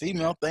 That is a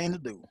female thing to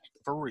do,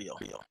 for real.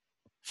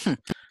 Say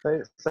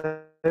that.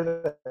 Say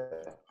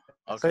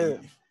Okay, that.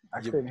 I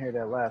you, couldn't hear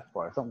that last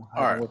part. Something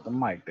all happened right. with the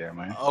mic there,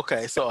 man.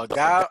 Okay, so a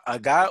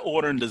guy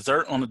ordering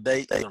dessert on a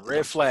date is a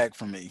red flag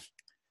for me.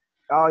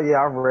 Oh yeah,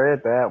 I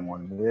read that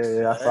one.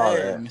 Yeah, I saw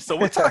Hey, so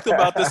we talked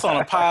about this on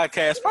a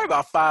podcast, probably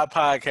about 5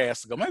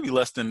 podcasts ago, maybe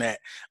less than that,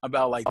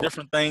 about like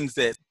different things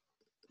that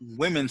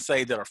women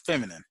say that are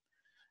feminine.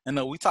 And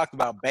we talked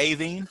about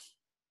bathing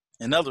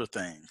and other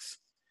things.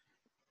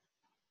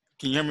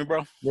 Can you hear me,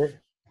 bro? that.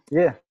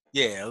 Yeah.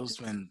 Yeah, it was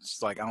been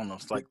it's like I don't know,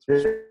 it's like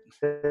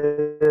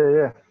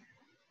Yeah.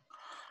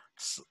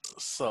 I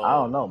so.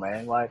 don't know,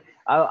 man. Like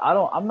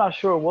I'm not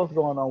sure what's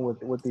going on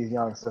with these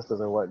young sisters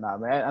or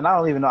whatnot, man. And I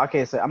don't even know. I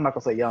can't say. I'm not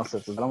gonna say young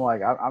sisters, but I'm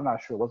like I'm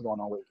not sure what's going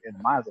on in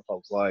the minds of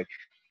folks. Like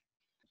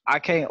I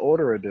can't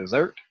order a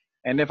dessert,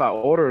 and if I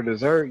order a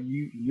dessert,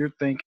 you're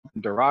thinking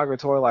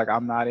derogatory, like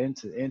I'm not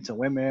into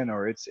women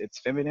or it's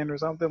feminine or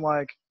something.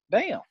 Like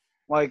damn,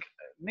 like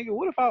nigga,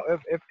 what if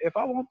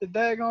I want the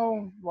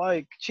daggone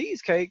like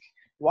cheesecake?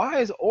 Why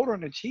is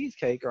ordering a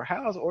cheesecake or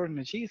how is ordering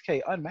a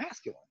cheesecake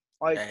unmasculine?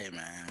 Like Hey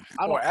man,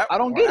 I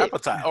don't get it.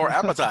 or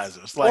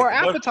appetizers. Like Or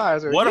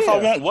appetizer, what if I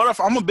yeah. want? What if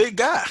I'm a big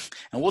guy?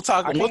 And I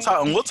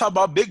can't. we'll talk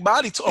about big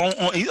body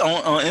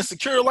on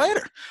Insecure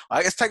later.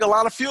 Like it's take a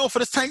lot of fuel for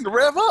this tank to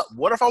rev up.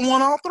 What if I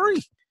want all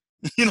three?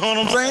 You know what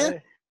I'm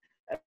saying?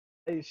 Hey,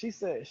 hey, she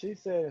said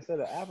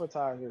instead of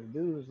appetizers,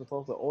 dude is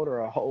supposed to order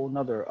a whole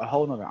nother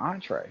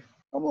entree.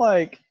 I'm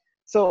like,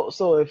 so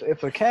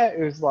if a cat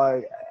is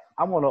like,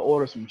 I want to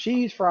order some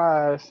cheese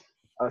fries,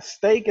 a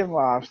steak and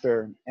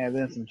lobster, and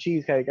then some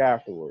cheesecake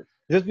afterwards.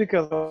 Just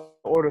because I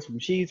order some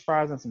cheese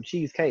fries and some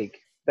cheesecake,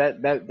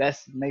 that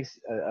makes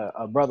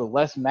a brother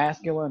less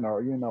masculine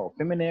or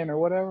feminine or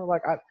whatever.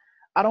 Like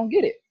I don't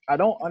get it. I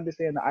don't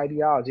understand the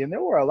ideology. And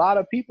there were a lot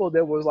of people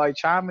that was like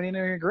chiming in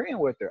and agreeing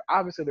with her.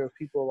 Obviously, there were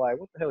people like,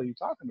 what the hell are you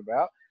talking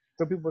about?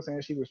 Some people were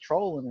saying she was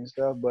trolling and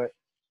stuff, but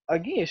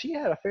again, she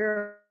had a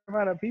fair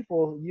amount of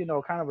people,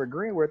 kind of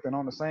agreeing with her and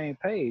on the same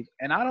page.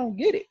 And I don't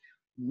get it.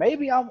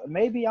 Maybe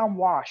I'm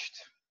washed.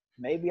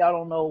 Maybe I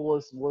don't know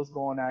what's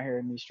going on here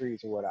in these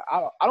streets or what.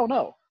 I don't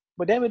know.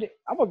 But damn it,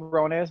 I'm a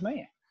grown ass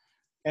man.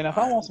 And if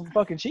I Right. want some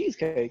fucking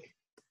cheesecake,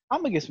 I'm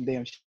gonna get some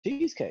damn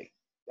cheesecake.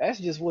 That's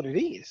just what it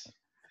is.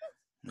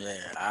 Yeah,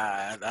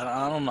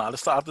 I don't know. I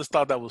just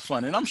thought that was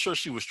funny, and I'm sure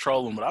she was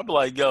trolling. But I'd be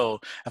like, yo,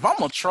 if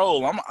I'm a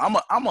troll,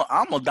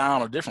 I'm a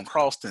down a different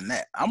cross than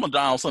that. I'm a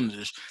down something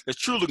that's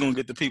truly gonna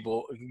get the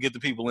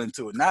people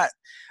into it, not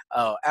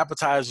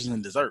appetizers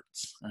and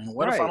desserts. And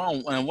what if I Right.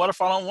 don't? And what if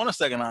I don't want a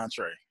second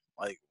entree?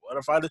 Like, what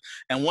if I did?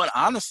 And what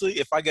honestly,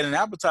 if I get an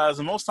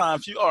appetizer, most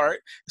times you all right.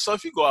 So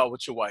if you go out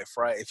with your wife,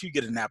 right? If you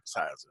get an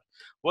appetizer,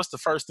 what's the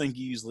first thing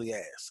you usually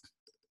ask?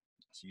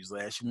 She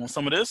usually asks, "You want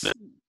some of this?"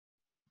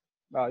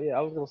 Oh yeah,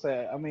 I was gonna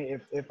say. I mean,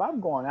 if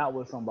I'm going out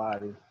with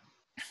somebody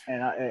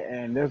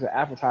and there's an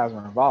appetizer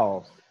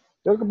involved,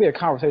 there could be a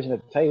conversation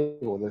at the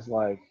table that's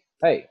like,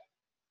 "Hey,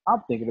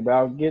 I'm thinking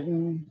about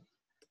getting,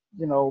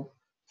 you know,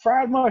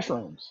 fried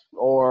mushrooms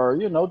or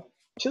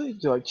chili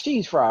like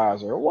cheese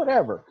fries or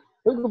whatever."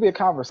 There's gonna be a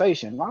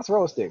conversation.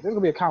 Mozzarella sticks. There's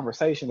gonna be a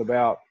conversation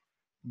about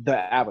the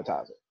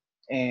appetizer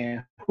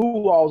and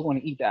who all's going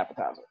to eat the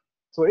appetizer.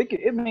 So I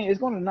mean, it's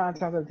going to 9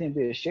 times out of 10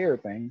 be a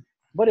shared thing.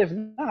 But if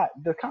not,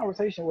 the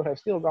conversation would have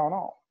still gone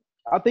on.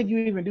 I think you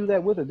even do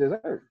that with a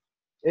dessert.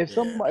 If Yeah,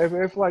 somebody,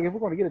 if we're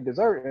going to get a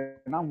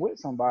dessert and I'm with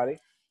somebody,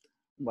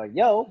 I'm like,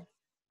 yo,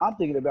 I'm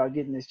thinking about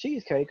getting this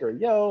cheesecake, or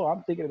yo,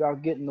 I'm thinking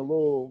about getting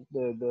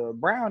the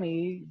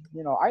brownie,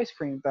 ice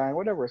cream thing,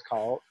 whatever it's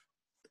called.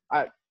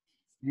 I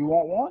You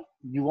want one?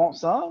 You want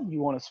some?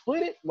 You want to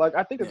split it? Like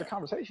I think there's a yeah.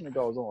 conversation that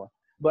goes on.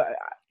 But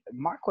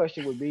my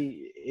question would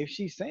be, if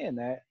she's saying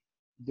that,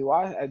 do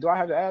I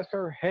have to ask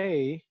her,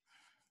 hey,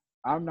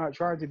 I'm not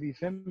trying to be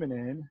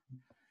feminine,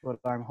 but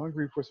I'm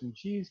hungry for some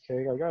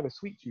cheesecake. I got a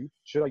sweet tooth.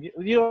 Should I get?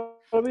 You know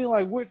what I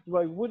mean?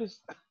 What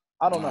is?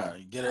 I don't All know.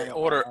 right, get I it. don't.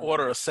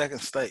 Order a second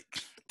steak.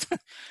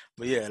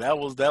 But yeah, that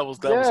was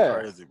Yeah,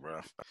 crazy,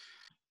 bro.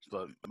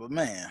 But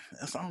man,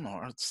 I don't know.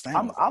 Her I'm.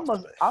 stamina I was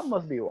must. I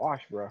must be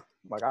washed, bro.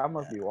 Like I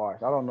must yeah. be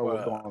washed. I don't know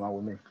what's Well, going on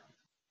with me.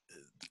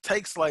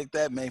 takes like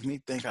that make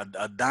me think a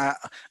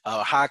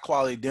high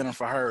quality dinner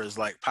for her is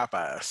like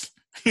Popeyes.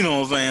 You know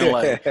what I'm saying?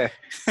 Like,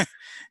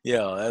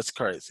 yeah, that's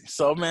crazy.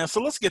 So, man,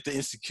 so let's get to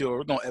Insecure.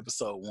 We're on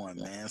episode 1,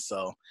 man.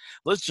 So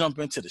let's jump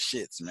into the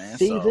shits, man.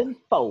 Season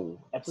 4,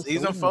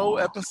 Season episode 4,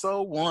 1.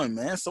 episode 1,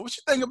 man. So what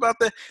you think about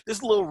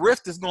this little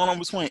rift that's going on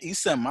between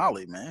Issa and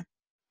Molly, man?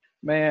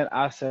 Man,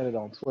 I said it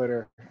on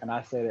Twitter, and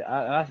I said it.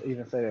 I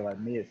even said it like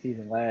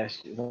mid-season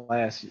last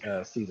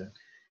season.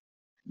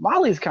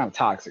 Molly's kind of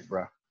toxic,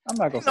 bro. I'm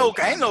not gonna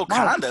say Ain't no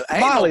kind of toxic.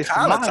 Molly's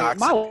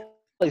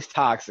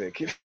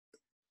toxic.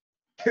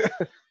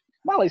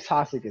 Molly's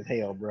toxic as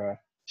hell, bro.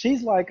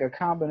 She's like a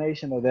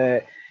combination of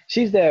that.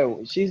 She's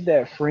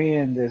that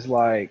friend that's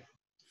like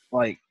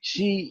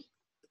she's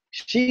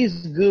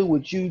good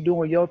with you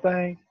doing your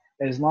thing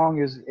as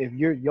long as if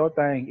your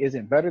thing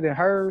isn't better than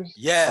hers,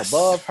 yes,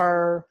 above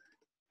her,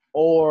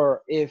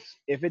 or if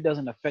it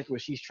doesn't affect what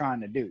she's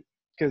trying to do.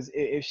 Because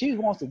if she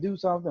wants to do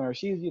something or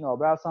she's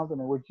about something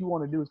and what you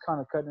want to do is kind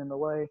of cutting in the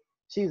way,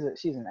 she's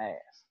an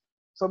ass.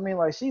 So I mean,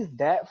 like, she's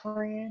that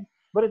friend,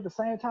 but at the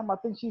same time, I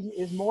think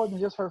is more than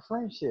just her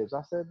friendships.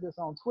 I said this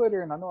on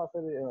Twitter, and I know I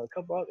said it in a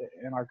couple other,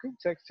 in our group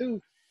text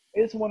too.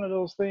 It's one of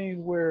those things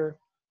where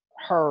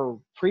her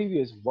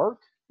previous work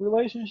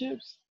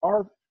relationships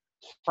are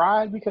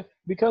fried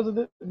because of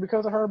her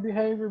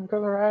behavior,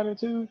 because of her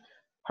attitude.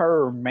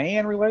 Her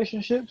man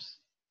relationships,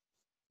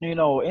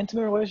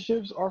 intimate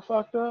relationships are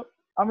fucked up.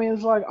 I mean,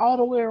 it's like all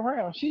the way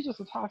around. She's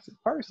just a toxic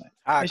person.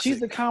 And she's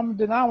the common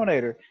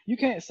denominator. You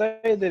can't say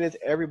that it's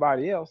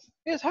everybody else.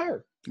 It's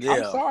her. Yeah.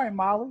 I'm sorry,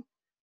 Molly.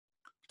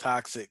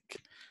 Toxic.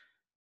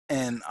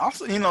 And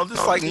also,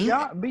 just like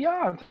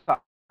beyond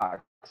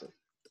toxic.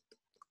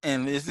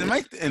 And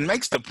it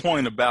makes the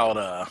point about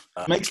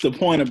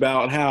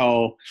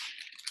how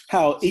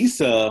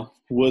Issa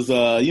was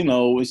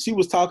she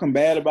was talking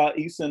bad about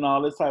Issa and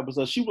all this type of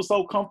stuff. She was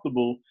so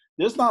comfortable.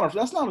 That's not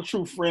a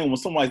true friend when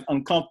somebody's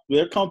uncomfortable.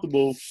 They're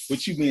comfortable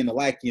with you being the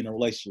lackey in a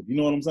relationship. You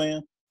know what I'm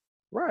saying?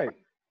 Right.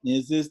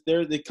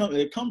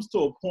 It comes to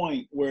a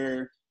point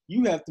where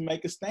you have to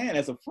make a stand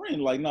as a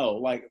friend. Like, no,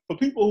 like for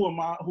people who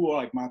are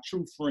like my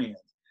true friends,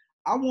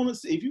 I want to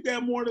see if you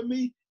got more than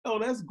me. Oh,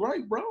 that's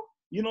great, bro.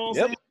 You know what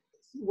I'm saying?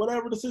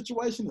 Whatever the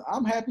situation is,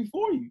 I'm happy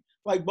for you.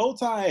 Like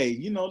Bowtie, hey,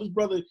 this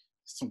brother,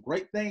 some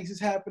great things has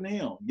happened to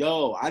him.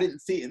 Yo, I didn't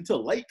see it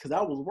until late because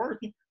I was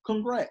working.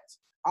 Congrats.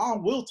 I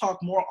will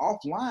talk more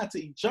offline to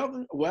each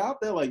other. We're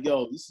out there like,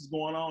 yo, this is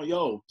going on.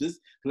 Yo,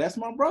 that's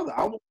my brother.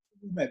 I want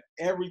him to have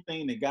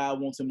everything that God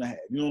wants him to have.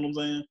 You know what I'm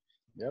saying?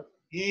 Yep.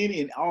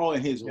 Any and all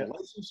in his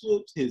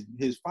relationships,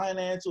 his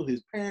financial,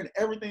 his parent,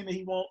 everything that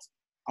he wants,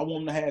 I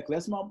want him to have because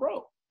that's my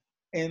bro.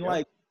 And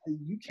like,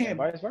 you can't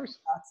vice versa.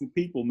 Toxic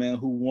people, man,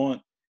 who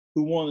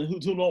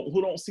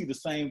don't see the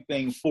same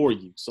thing for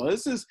you. So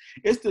it's the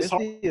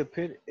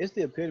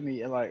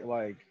epitome, like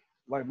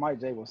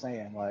Mike J was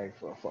saying, like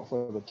for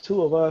the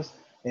two of us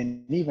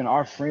and even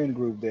our friend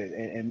group that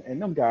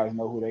and them guys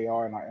know who they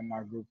are in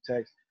our group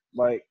text.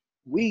 Like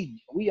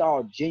we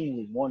all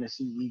genuinely want to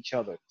see each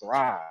other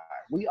thrive.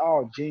 We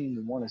all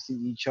genuinely want to see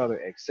each other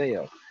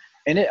excel.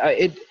 And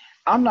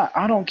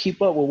I don't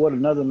keep up with what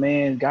another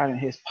man got in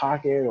his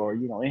pocket or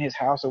in his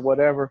house or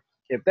whatever.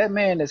 If that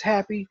man is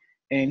happy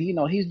and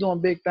he's doing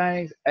big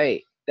things,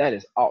 hey,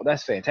 that's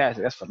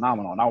fantastic. That's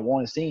phenomenal. And I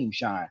want to see him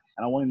shine.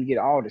 And I want him to get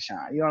all the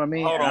shine. You know what I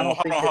mean? Hold on.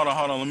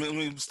 Let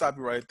me stop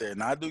you right there.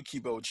 Now I do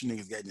keep up with you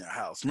niggas getting in your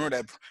house.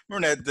 Remember that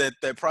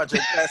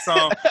Project Fat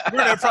song?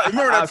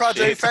 Remember that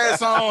Project Fat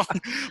song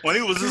when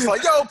he was just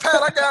like, "Yo,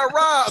 Pat, I got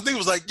robbed." He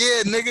was like,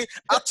 "Yeah, nigga,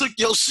 I took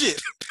your shit."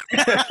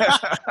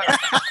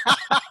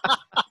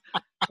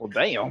 Well,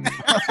 damn.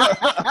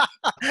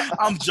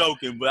 I'm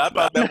joking, but I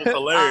thought that was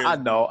hilarious. I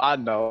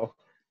know.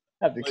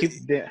 Have to keep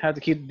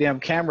the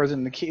damn cameras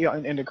in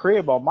the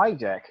crib on Mike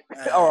Jack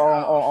or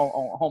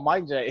on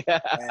Mike J.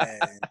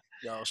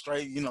 Yo,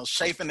 straight,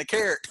 chafing the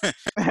carrot.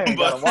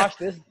 Gotta watch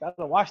this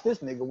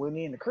nigga when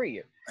he in the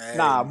crib.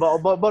 Nah,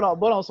 but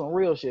on some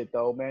real shit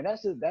though, man.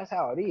 That's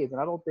how it is,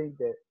 and I don't think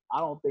that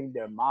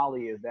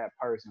Molly is that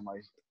person.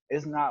 Like,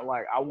 it's not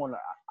like I wanna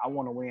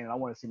win and I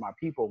wanna see my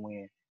people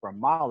win. For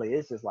Molly,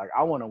 it's just like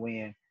I wanna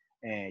win.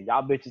 And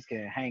y'all bitches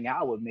can hang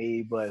out with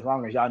me, but as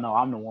long as y'all know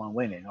I'm the one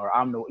winning, or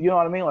you know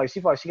what I mean? Like, she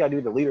feel like she gotta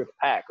be the leader of the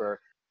pack, or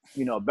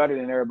better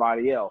than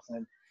everybody else.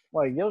 And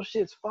like, your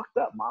shit's fucked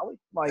up, Molly.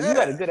 Like, you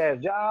got a good ass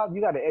job,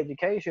 you got an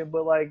education,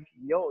 but like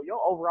your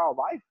overall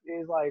life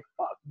is like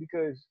fuck,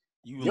 because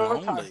your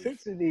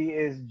toxicity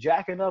is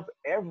jacking up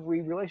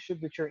every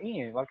relationship that you're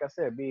in. Like I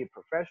said, be it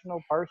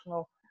professional,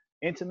 personal,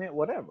 intimate,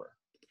 whatever.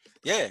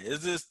 Yeah,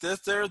 it's just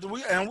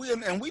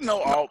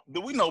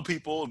we know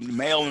people,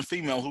 male and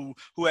female,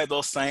 who had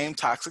those same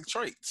toxic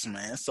traits,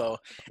 man. So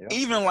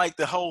even like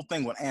the whole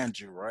thing with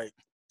Andrew, right?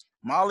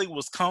 Molly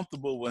was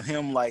comfortable with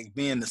him like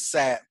being the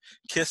sap,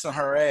 kissing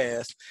her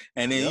ass,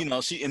 and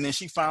then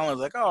she finally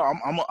was like, "Oh,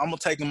 I'm gonna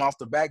take him off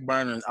the back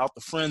burner and out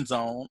the friend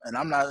zone." And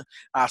I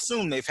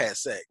assume they've had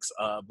sex,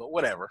 but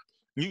whatever.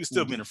 You can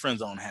still be in the friend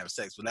zone and have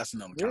sex, but that's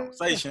another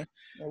conversation.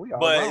 Yeah, we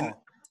all wrong.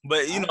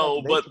 But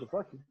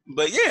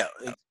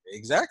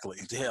Exactly.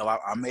 Hell,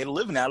 I made a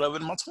living out of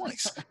it in my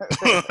 20s.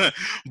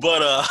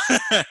 But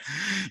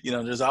you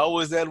know, there's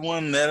always that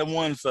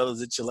one fellas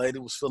that your lady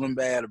was feeling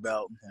bad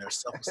about and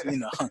herself. You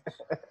know,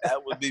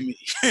 that would be me.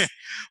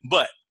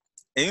 But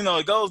and you know,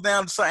 it goes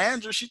down to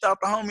Andrew. She thought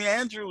the homie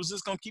Andrew was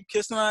just gonna keep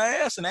kissing her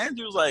ass, and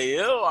Andrew was like,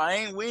 "Yo,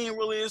 we ain't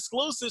really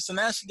exclusive." So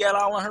now she got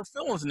all in her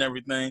feelings and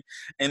everything,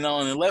 and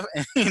left,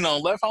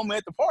 left homie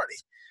at the party,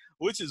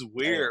 which is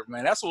weird,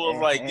 man. That's what it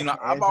was like. You know,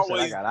 I've Andrew said,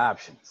 always, I got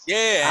options.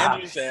 yeah,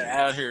 Andrew said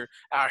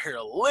out here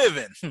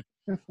living.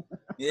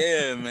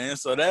 Yeah, man.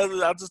 So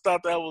I just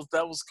thought that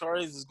was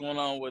crazy what's going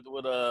on with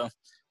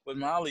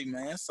Molly,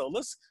 man. So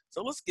let's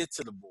get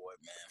to the boy,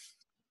 man.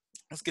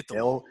 Let's get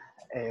to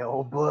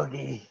L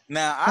Boogie.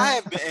 Now I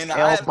have been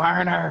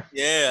Burner.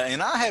 Yeah,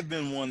 and I have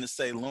been one to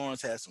say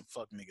Lawrence has some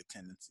fuck nigga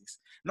tendencies.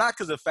 Not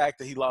because of the fact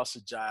that he lost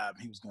his job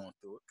and he was going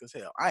through it. Because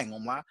hell, I ain't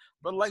gonna lie,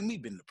 but like me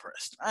been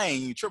depressed. I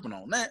ain't even tripping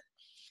on that.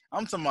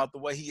 I'm talking about the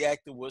way he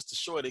acted was to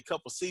short a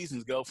couple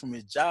seasons ago from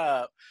his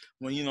job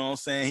when, you know what I'm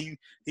saying,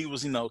 he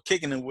was,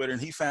 kicking it with her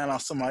and he found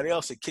out somebody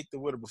else had kicked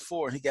it with her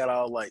before and he got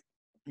all like,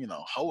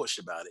 hoish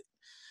about it.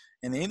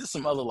 And then there's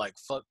some other like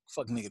fuck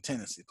nigga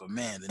tendency. But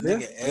man, the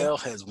nigga L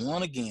has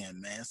won again,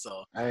 man.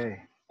 So hey.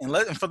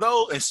 And for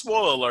those, and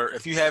spoiler alert,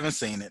 if you haven't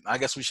seen it, I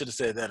guess we should have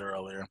said that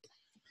earlier.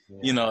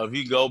 Yeah. If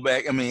you go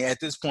back, I mean, at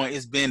this point,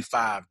 it's been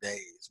 5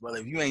 days. But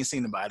if you ain't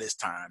seen it by this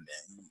time,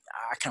 then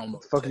I can't know.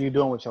 What the fuck are you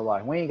doing with your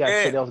life? We ain't got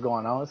shit else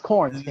going on. It's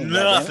quarantine.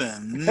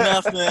 Nothing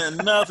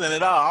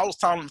at all. I was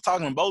talking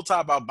to Bowtie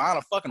about buying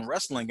a fucking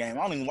wrestling game.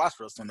 I don't even watch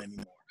wrestling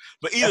anymore.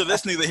 But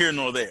that's neither here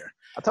nor there.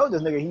 I told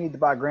this nigga he need to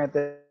buy Grand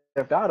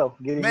Theft Auto.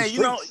 Man,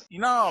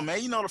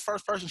 the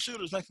first person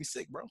shooters make me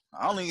sick, bro.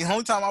 The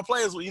only time I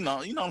play is with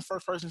the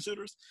first person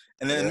shooters.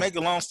 And then make a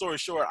long story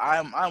short,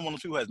 I'm one of the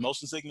people who has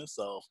motion sickness.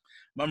 So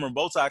remember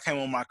Bowtie came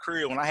on my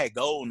career when I had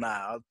GoldenEye.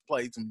 I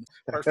played some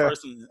first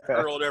person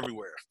hurled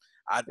everywhere.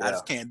 I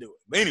just can't do it.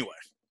 But anyway,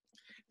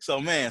 so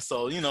the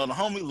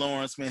homie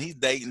Lawrence, man, he's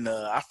dating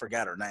I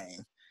forgot her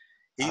name.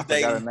 He's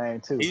dating her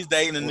name too. He's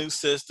dating a new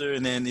sister,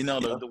 and then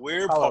the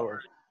weird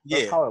part.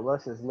 Let's call it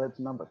Russ's Lips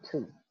number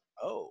 2.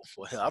 Oh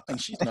well, hell, I think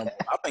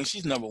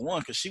she's number 1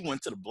 because she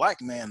went to the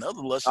black man. The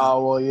other Luscious.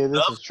 Oh well, yeah,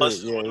 this is true.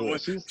 Yeah.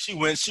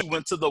 She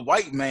went to the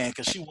white man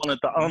because she wanted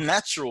the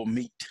unnatural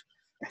meat.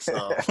 So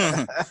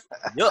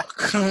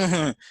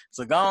yuck.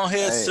 So go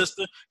ahead,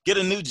 sister, get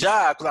a new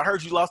job because I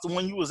heard you lost the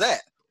one you was at.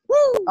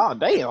 Woo! Oh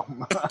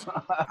damn.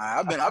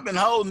 I've been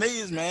holding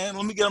these, man.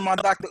 Let me get on my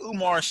Dr.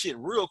 Umar shit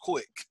real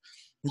quick.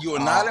 You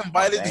are not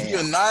invited. You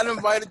are not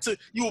invited to.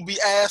 You will be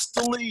asked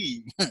to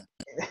leave.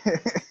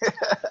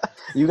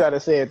 You gotta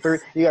say it 3.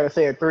 You gotta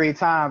say it 3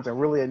 times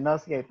and really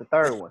enunciate the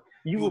third one.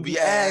 You will be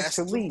asked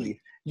to leave.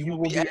 You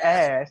will be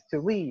asked to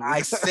leave.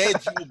 I said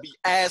you will be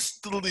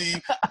asked to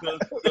leave.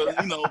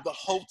 The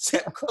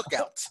Hotep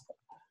cookout.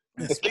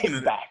 And speaking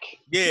of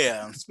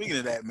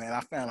that, man,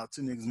 I found out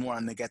 2 niggas more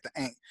and they got the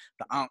Ankh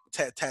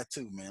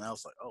tattoo, man. I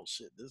was like, oh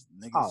shit, this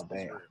nigga. Oh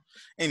damn. Real.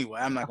 Anyway,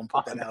 I'm not gonna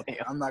put that out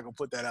there. I'm not gonna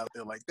put that out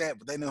there like that,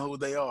 but they know who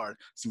they are.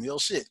 Some real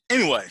shit.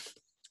 Anyway.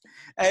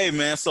 Hey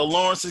man, so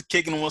Lawrence is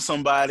kicking with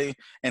somebody,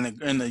 and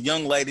the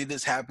young lady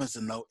just happens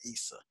to know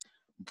Issa.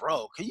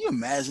 Bro, can you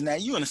imagine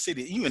that? You in a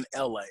city, you in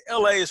LA.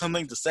 LA is, I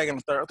think, the second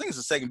or third. I think it's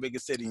the second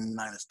biggest city in the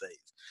United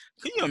States.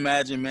 Can you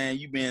imagine, man,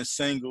 you being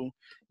single,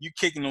 you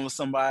kicking with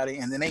somebody,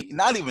 and then they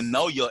not even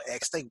know your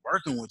ex, they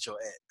working with your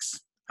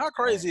ex. How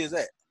crazy is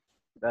that?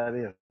 That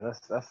is.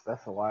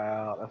 That's a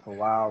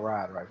wild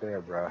ride right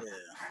there, bro. Yeah.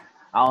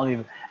 I don't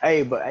even.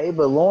 Hey,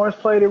 but Lawrence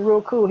played it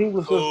real cool. He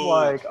was just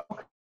like,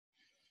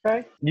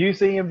 okay. You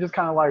see him just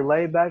kind of like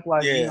laid back,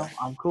 like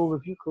I'm cool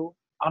if you cool.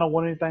 I don't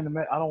want anything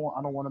to. I don't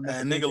want to mess.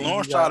 And nigga,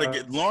 Lawrence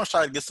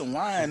tried to get some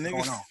wine,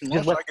 nigga.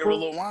 Lawrence tried to get her a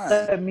little wine.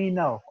 Let me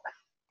know.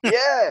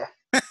 Yeah,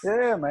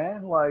 yeah,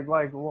 man. Like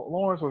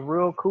Lawrence was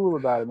real cool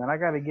about it, man. I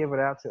got to give a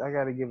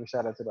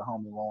shout out to the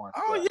homie Lawrence.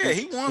 Oh yeah,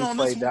 he won on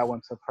this. Played that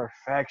one to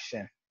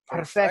perfection.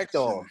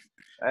 Perfecto.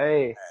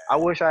 Hey, I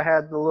wish I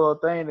had the little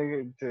thing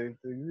to do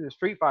the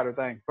Street Fighter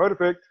thing.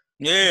 Perfect.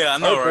 Yeah, I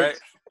know, right?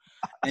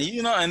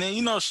 And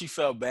then she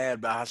felt bad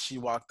about how she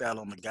walked out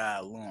on the guy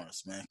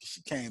Lawrence, man, because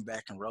she came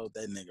back and rode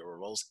that nigga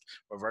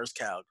reverse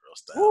cowgirl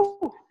style.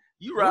 Woo.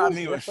 You ride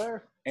me with,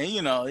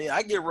 and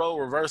I get rolled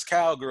reverse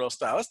cowgirl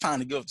style. It's time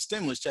to give up the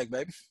stimulus check,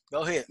 baby.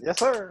 Go ahead. Yes,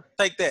 sir.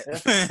 Take that.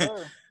 Yes,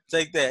 sir.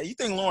 Take that. You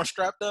think Lawrence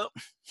strapped up?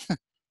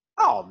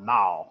 Oh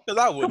no.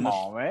 Because I wouldn't. Come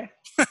on, man.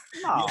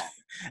 No.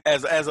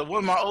 As one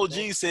of my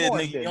OGs said,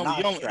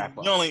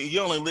 nigga, you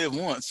only live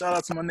once. Shout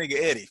out to my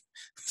nigga Eddie.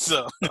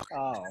 So.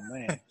 Oh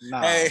man,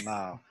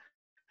 no.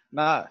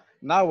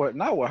 Not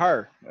with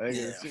her.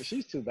 Yeah.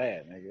 She's too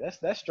bad, nigga.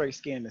 That's straight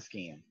skin to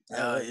skin.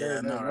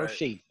 No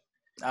sheep.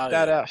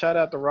 Shout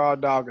out to Raw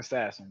Dog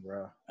Assassin,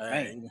 bro.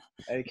 Hey.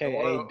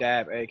 AKA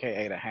Dab,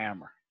 AKA the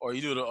Hammer. Or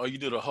you do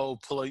the whole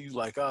pull out. You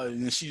like,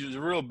 and she's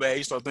real bad.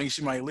 You start thinking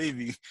she might leave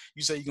you.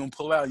 You say you're gonna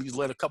pull out. And you just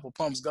let a couple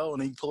pumps go,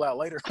 and then you pull out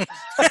later.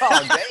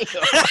 Oh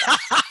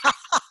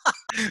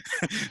damn!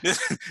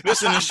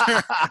 this an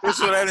insurance. This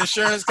for that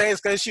insurance case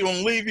because she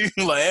won't leave you.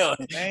 Like, hell,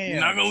 you're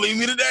not gonna leave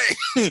me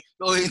today.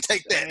 Go ahead and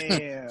take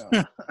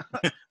that.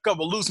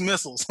 Couple loose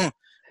missiles.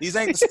 These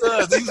ain't the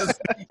studs.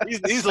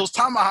 These those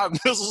Tomahawk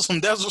missiles from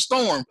Desert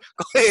Storm.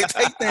 Go ahead,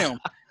 take them.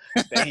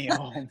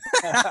 Damn.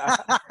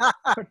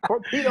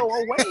 Torpedo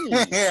away.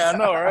 Yeah, I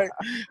know, right?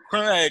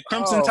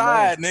 Crimson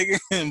Tide, nigga.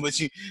 But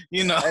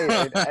you know.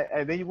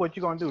 And then what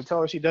you gonna do?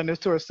 Tell her she done this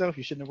to herself?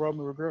 You shouldn't have wrote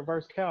me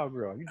reverse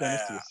cowgirl. You done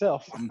this to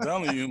yourself. I'm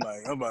telling you, I'm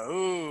like,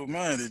 oh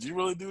man, did you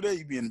really do that?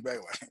 You be in the back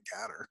like,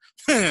 got her.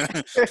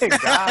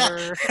 Got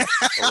her.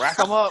 Rack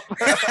them up.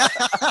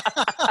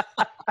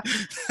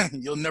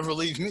 You'll never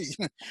leave me.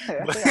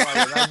 That's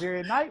like a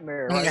Nigerian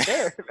nightmare right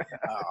there.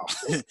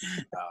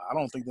 I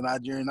don't think the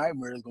Nigerian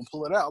nightmare is gonna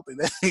pull it out. I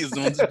think that he's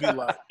gonna just be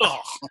like, oh,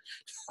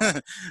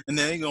 and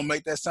then he's gonna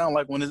make that sound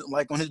like when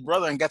his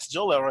brother and got to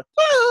Joe level.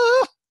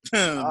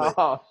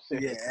 But,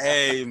 shit. Yeah,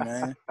 hey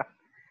man.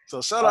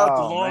 So shout out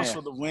to Lawrence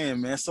for the win,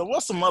 man. So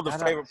what's some other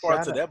favorite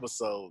parts of the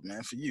episode,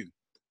 man, for you?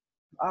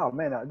 Oh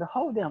man, the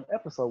whole damn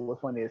episode was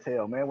funny as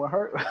hell, man. When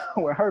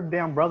her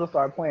damn brother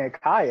started playing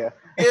Kaya,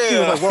 she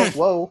was like,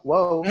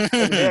 whoa,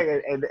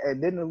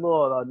 and then the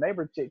little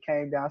neighbor chick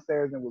came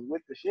downstairs and was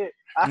with the shit.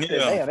 I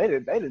said,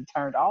 damn, they done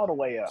turned all the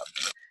way up.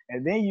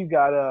 And then you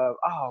got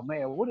oh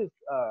man, what is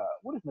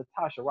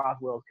Natasha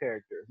Roswell's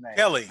character's name?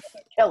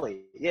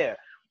 Kelly, yeah.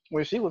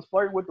 When she was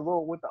flirting with the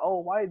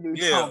old white dude,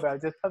 talking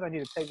about just tell me I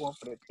need to take one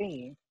for the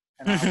team,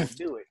 and I will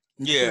do it.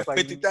 Yeah, like,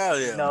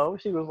 50,000. No,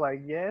 she was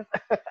like, yes.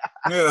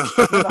 Yeah.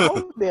 The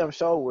whole damn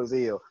show was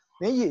ill.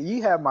 Then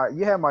you had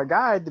my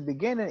guy at the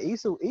beginning.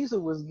 Issa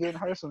was getting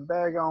her some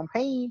daggone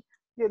pain,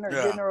 getting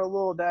her a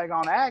little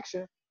daggone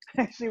action.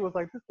 And she was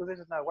like, this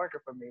position's not working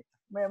for me.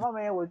 Man, my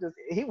man was just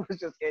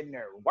in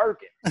there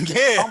working.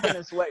 Yeah. Pumping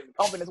and sweating.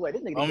 This nigga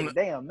didn't give a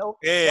damn. No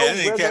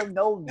rhythm,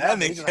 no that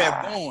nigga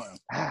kept going.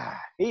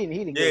 He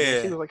didn't get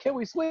it. She was like, can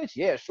we switch?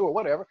 Yeah, sure,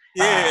 whatever.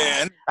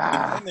 Yeah.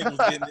 That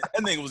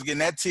nigga was getting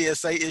that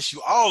TSA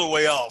issue all the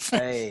way off.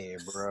 Hey,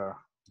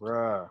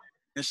 bruh.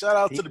 And shout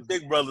out to the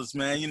big brothers,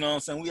 man. You know what I'm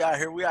saying? We out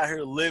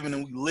here living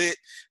and we lit.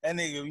 That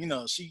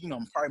nigga, she,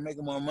 probably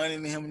making more money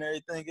than him and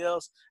everything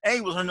else. And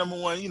he was her number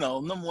one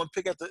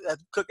pick at the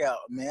cookout,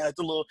 man, at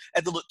the little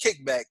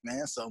kickback,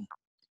 man. So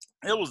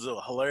it was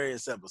a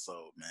hilarious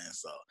episode, man.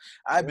 So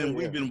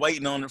we've been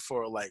waiting on it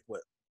for like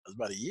what? It was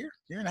about a year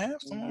and a half?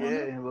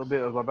 A little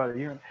bit of about a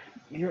year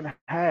and a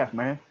half,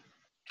 man.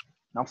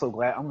 I'm so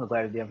glad. I'm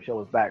glad the damn show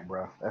is back,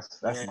 bro.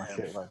 That's my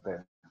shit right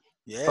there.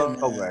 Yeah, so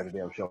glad the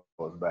damn show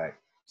is back.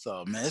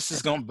 So man, this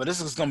is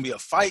gonna be a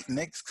fight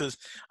next, because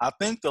I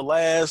think the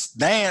last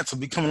dance will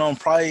be coming on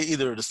probably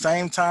either the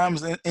same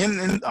times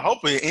and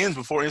hopefully it ends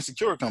before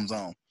Insecure comes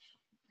on.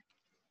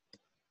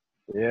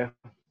 Yeah,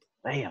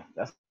 damn,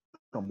 that's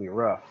gonna be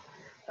rough.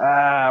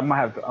 I might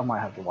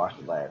have to watch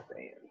the last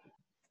dance.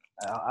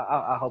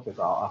 I hope it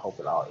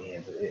all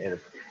ends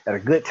at a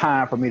good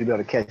time for me to be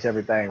able to catch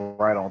everything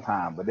right on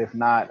time. But if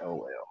not, oh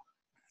well.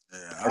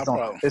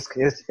 Yeah,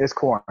 it's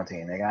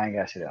quarantine, nigga. I ain't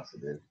got shit else to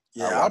do.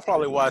 Yeah, I'll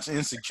probably watch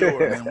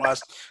Insecure and then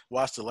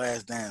watch The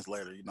Last Dance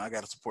later. You know, I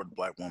got to support the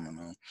black woman,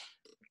 man.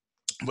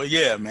 But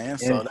yeah, man.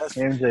 So that's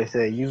MJ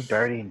said, "You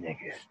dirty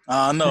nigga."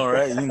 I know,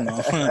 right? You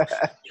know,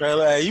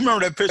 Trailer. You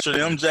remember that picture of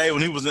MJ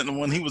when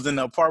he was in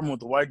the apartment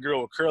with the white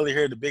girl with curly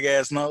hair, the big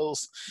ass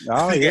nose.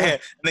 Oh yeah.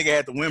 Nigga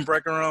had the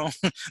windbreaker on.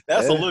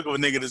 That's the look of a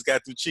nigga that's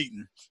got through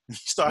cheating. You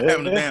start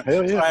having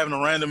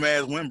a random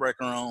ass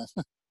windbreaker on.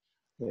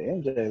 Yeah,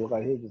 MJ look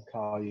like he'd just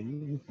call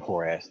you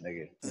poor ass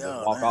nigga.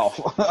 Yeah, walk off.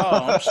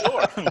 Oh, I'm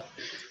sure.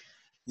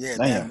 Yeah,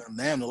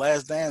 damn. The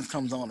Last Dance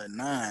comes on at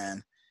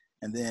 9,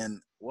 and then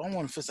I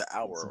wonder if it's an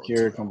hour.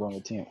 Security comes on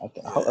at 10.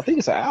 I think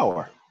it's an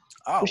hour.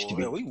 Oh,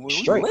 we lit.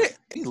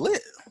 We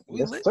lit.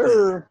 Yes,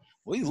 sir.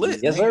 We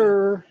lit. Yes,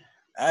 sir.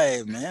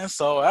 Hey, man.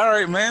 So, all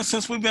right, man.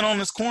 Since we've been on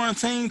this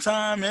quarantine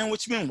time, man,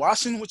 what you been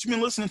watching? What you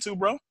been listening to,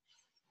 bro?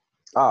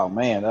 Oh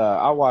man,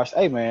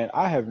 Hey man,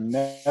 I have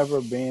never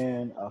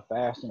been a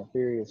Fast and the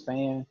Furious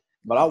fan,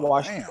 but I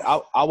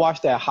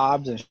watched that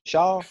Hobbs and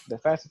Shaw, the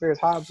Fast and Furious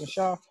Hobbs and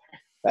Shaw.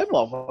 That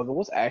motherfucker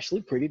was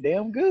actually pretty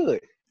damn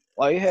good.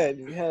 Like you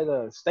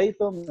had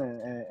Statham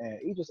and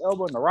Idris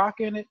Elba and The Rock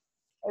in it.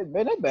 Hey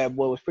man, that bad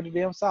boy was pretty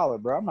damn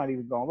solid, bro. I'm not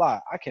even gonna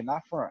lie. I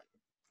cannot front.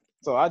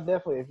 So I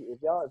definitely,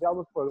 if y'all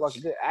look for like a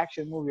good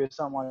action movie or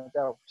something like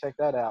that, check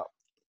that out.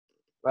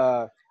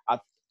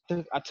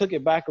 I took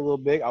it back a little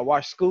bit. I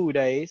watched School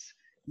Days,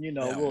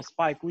 little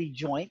Spike Lee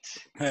joint.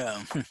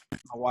 Yeah.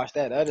 I watched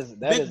that. That is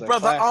Big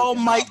Brother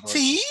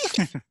Almighty.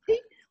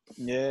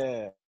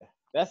 Yeah.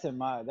 That's in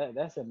my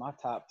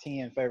top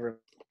 10 favorite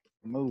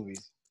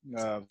movies.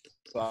 So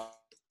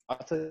I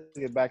took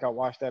it back. I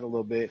watched that a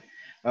little bit.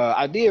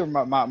 I did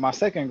my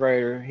second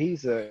grader.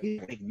 He's a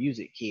big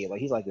music kid. Like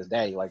he's like his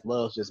daddy. Like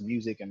loves just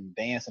music and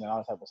dancing and all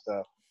that type of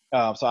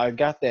stuff. So I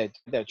got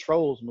that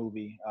Trolls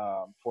movie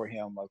for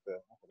him, like I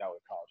forgot what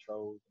it's called,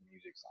 Trolls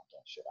Music something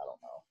shit. I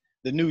don't know.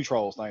 The new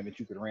Trolls thing that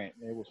you could rent.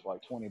 It was for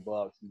like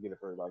 $20. You get it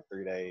for like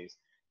 3 days.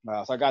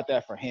 So I got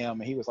that for him,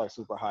 and he was like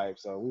super hyped.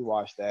 So we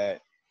watched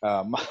that.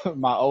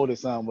 my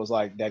oldest son was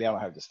like, "Daddy, I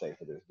don't have to stay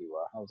for this, do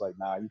I?" I was like,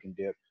 "Nah, you can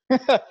dip."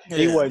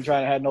 He Yeah. wasn't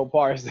trying to have no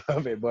parts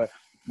of it, but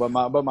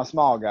my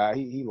small guy,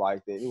 he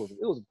liked it. It was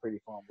a pretty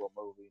fun little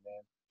movie,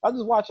 man. I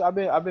just watch. I've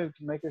been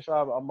making sure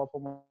I'm up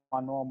on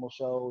my normal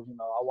shows. You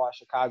know, I watch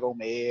Chicago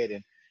Med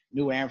and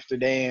New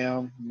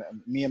Amsterdam.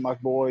 Me and my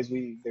boys,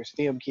 they're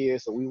STEM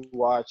kids, so we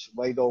watch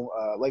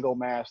Lego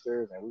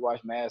Masters and we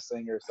watch Masked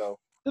Singer. So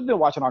just been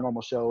watching our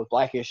normal shows,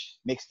 Blackish,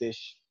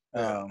 Mixedish.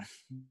 Yeah.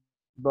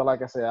 But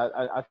like I said,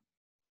 I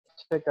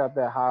checked out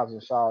that Hobbs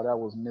and Shaw. That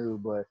was new,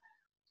 but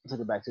I took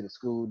it back to the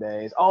school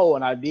days. Oh,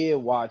 and I did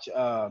watch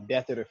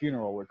Death at a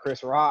Funeral with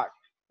Chris Rock.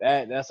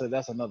 That's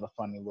another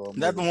funny little movie.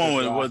 That the one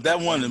with was that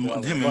one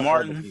him and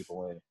Martin?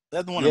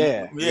 That the one.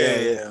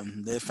 Yeah.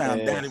 They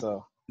found Daddy.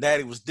 So,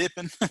 Daddy was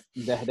dipping.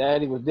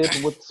 Daddy was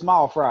dipping with the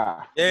small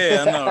fry.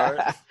 Yeah, I know,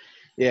 right?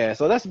 Yeah,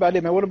 so that's about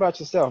it, man. What about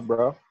yourself,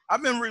 bro?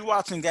 I've been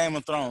rewatching Game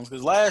of Thrones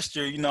because last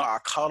year, I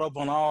caught up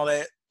on all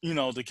that,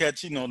 to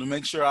catch, to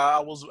make sure I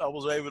was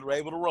able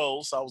to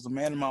roll. So I was a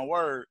man of my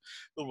word.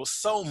 There was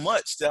so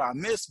much that I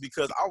missed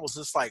because I was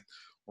just like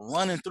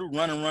running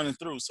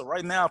through. So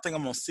right now, I think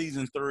I'm on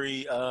season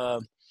 3.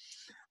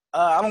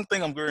 I don't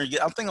think I'm going to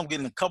get. I think I'm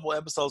getting a couple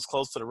episodes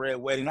close to the Red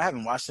Wedding. I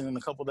haven't watched it in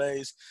a couple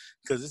days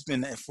because it's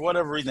been, for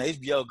whatever reason,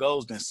 HBO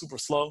Go's been super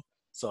slow.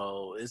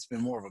 So it's been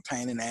more of a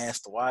pain in the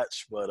ass to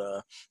watch. But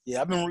yeah,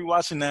 I've been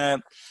rewatching that.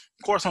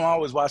 Of course, I'm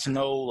always watching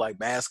old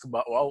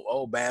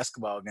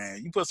basketball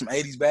games. You put some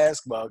 80s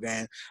basketball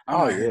game,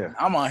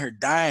 I'm out here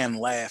dying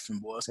laughing,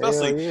 boy.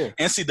 Especially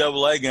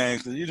NCAA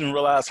games, because you didn't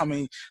realize how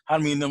many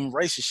of them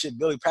racist shit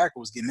Billy Packer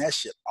was getting that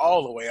shit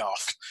all the way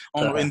off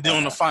and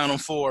doing the Final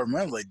Four.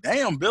 Man, I was like,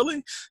 damn,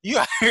 Billy, you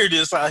out here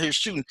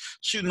shooting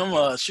them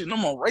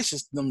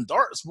racist them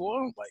darts,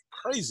 boy, like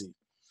crazy.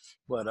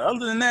 But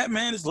other than that,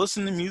 man, it's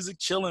listening to music,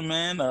 chilling,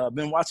 man. I've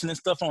been watching this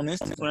stuff on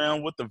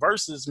Instagram with the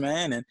verses,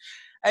 man. And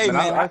hey,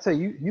 man, I tell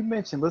you, you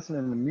mentioned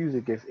listening to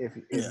music.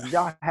 If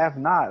y'all have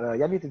not,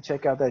 y'all need to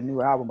check out that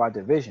new album by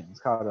Division. It's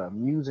called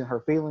Muse and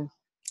Her Feelings.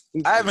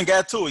 I haven't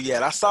got to it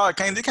yet. I saw it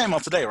came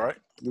out today, right?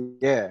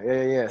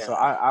 Yeah. So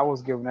I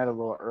was giving that a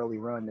little early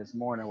run this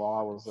morning while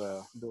I was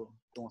doing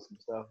some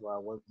stuff where I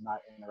was not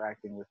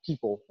interacting with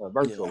people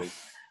virtually.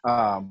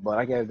 But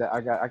I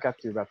got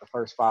through about the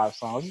first 5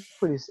 songs.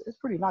 It's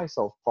pretty nice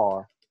so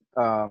far.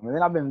 And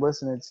then I've been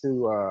listening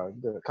to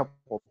a couple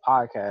of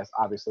podcasts.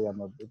 Obviously, I'm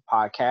a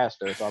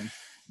podcaster, so I'm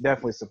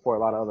definitely support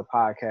a lot of other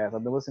podcasts.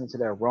 I've been listening to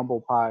that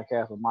Rumble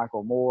podcast with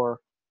Michael Moore,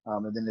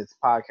 and then this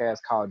podcast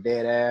called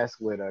Dead Ass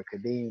with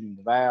Kadeem and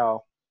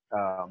Val.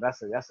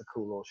 That's a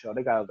cool little show.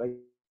 They got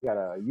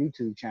a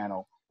YouTube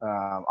channel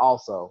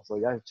also, so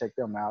you got to check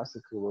them out. It's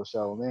a cool little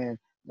show. And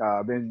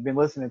then been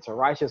listening to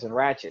Righteous and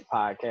Ratchet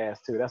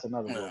podcast too. That's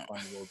another little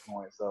funny little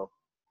point. So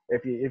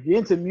if you're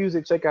into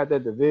music, check out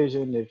that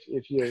Division.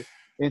 If you're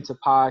into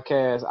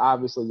podcasts,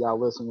 obviously y'all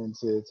listening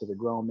to the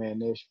Grown Man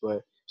Niche,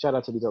 but shout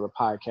out to these other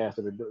podcasts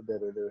that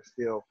are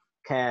still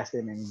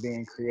casting and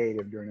being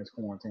creative during this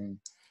quarantine.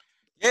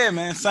 Yeah,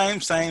 man,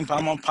 same.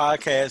 I'm on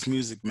podcast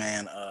music,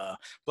 man.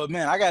 But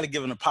man, I got to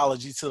give an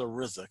apology to the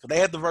RZA because they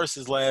had the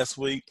verses last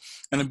week,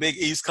 and a big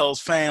East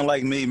Coast fan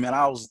like me, man,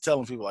 I was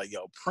telling people like,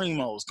 "Yo,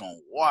 Primo's gonna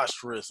wash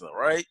RZA,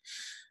 right?"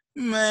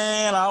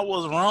 Man, I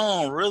was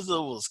wrong.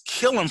 RZA was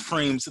killing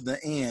Preem to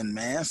the end,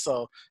 man.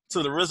 So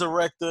to the RZA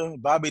Rector,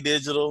 Bobby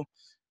Digital,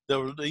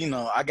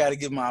 I got to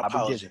give my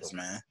apologies,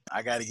 man.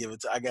 I got to give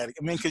it.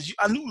 Because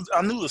I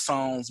knew the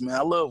songs, man.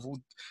 I love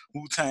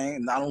Wu-Tang,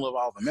 and I don't love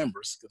all the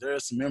members because there are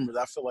some members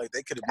I feel like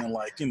they could have been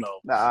like,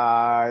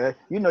 Nah,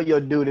 your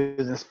dude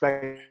is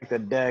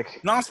Inspectah Deck.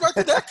 No,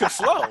 Inspectah Deck could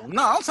flow.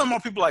 No, I'm talking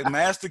about people like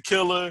Master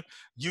Killer,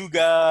 You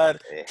God,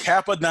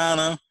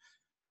 Capadonna,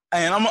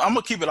 and I'm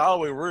gonna keep it all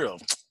the way real.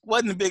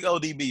 Wasn't a big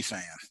ODB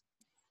fan.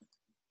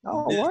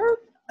 Oh, word?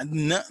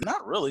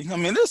 Not really. I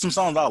mean, there's some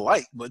songs I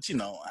like, but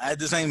I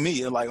just ain't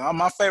me. Like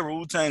my favorite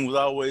Wu-Tang was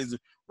always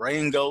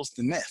Rain, Ghost,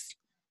 and Meth.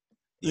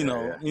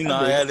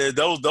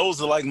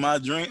 Those are like my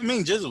dream. I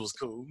mean, Jizza was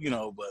cool,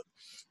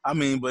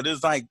 but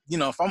it's like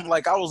if I'm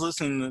like I was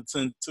listening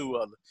to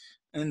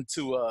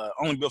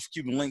Only Built for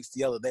Cuban Links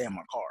the other day in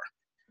my car,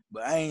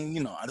 but I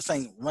ain't I just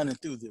ain't running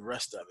through the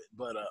rest of it.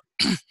 But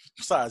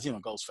besides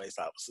Ghostface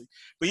obviously,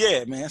 but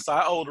yeah, man. So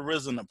I owe the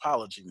RZA an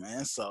apology,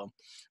 man. So.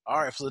 All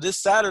right, so this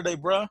Saturday,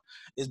 bro,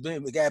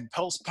 we got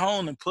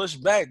postponed and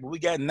pushed back, but we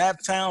got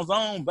Naptown's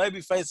own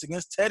Babyface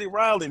against Teddy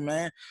Riley,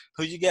 man.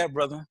 Who you got,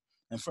 brother?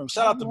 And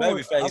shout out to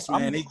Babyface,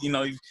 man.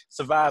 He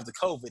survived the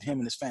COVID, him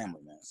and his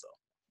family, man. So.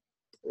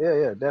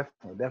 Yeah,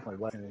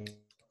 definitely.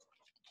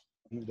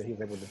 He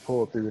was able to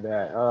pull through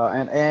that,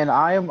 and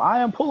I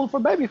am pulling for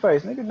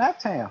Babyface, nigga.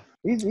 Naptown,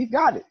 he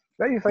got it.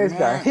 Babyface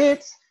got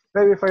hits.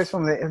 Babyface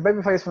from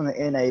the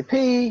NAP.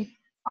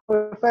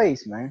 I'm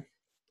face, man.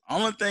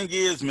 Only thing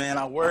is, man,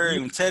 I worry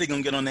when Teddy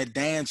gonna get on that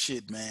dance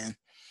shit, man.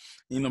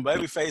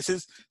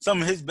 Babyface,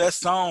 some of his best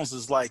songs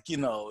is like,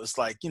 it's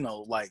like,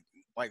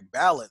 like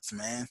ballads,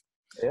 man.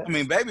 Yeah. I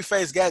mean,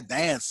 Babyface got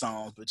dance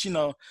songs, but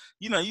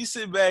you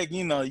sit back,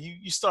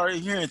 you start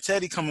hearing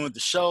Teddy coming with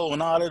the show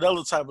and all that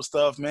other type of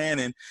stuff, man.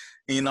 And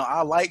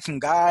I like from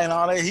Guy and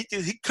all that.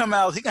 He come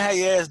out, he can have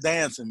your ass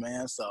dancing,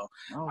 man. So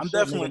Oh I'm shit,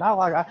 definitely, nigga! Not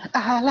like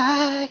I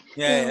like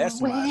yeah, the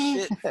that's my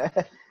way.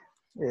 shit.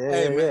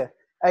 Hey, man. Yeah.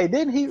 Hey,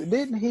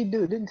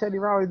 didn't Teddy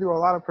Riley do a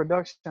lot of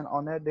production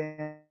on that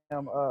that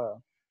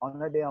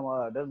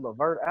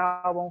Levert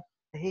album,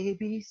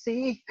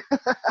 ABC?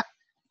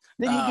 Didn't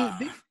he do Uh,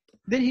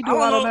 did he I do a don't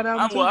lot on know. that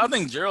album Well, too? I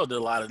think Gerald did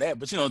a lot of that,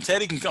 but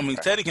Teddy can come.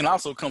 Teddy can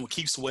also come with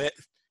Keep Sweat.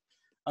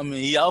 I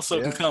mean, he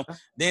also can Yeah. come.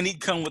 Then he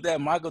come with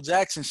that Michael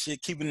Jackson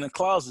shit, keeping in the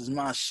closets,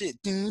 my shit.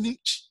 Yeah.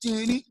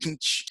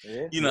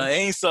 It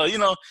ain't so.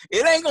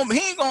 It ain't gonna.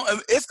 He ain't gonna.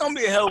 It's gonna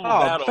be a hell of a Oh,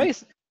 battle.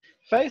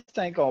 Face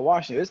ain't gonna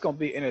watch it. It's gonna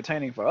be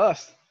entertaining for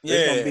us.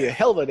 It's gonna be Yeah. a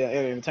hell of a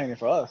entertaining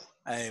for us.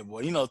 Hey,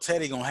 boy,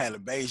 Teddy gonna have the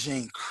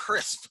Beijing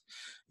crisp.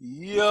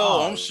 Yo,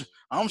 Oh,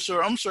 I'm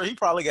sure he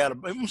probably got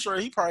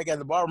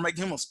the barber make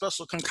him a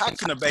special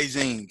concoction of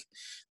Beijing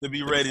to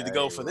be ready to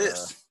go hey, for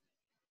this.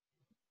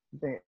 you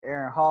think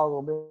Aaron Hall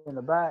will be in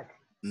the back?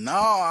 No,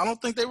 I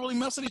don't think they really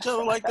mess with each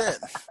other like that.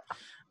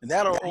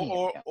 That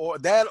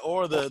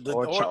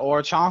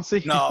Or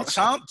Chauncey. no,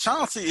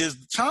 Chauncey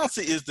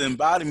is the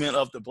embodiment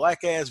of the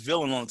black ass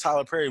villain on the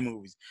Tyler Perry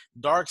movies.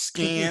 Dark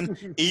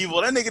skin,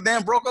 evil. That nigga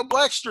damn broke up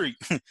Blackstreet.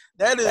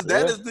 that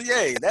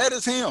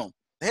is him.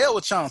 The hell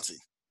with Chauncey.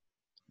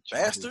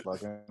 Chauncey's Bastard.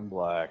 fucking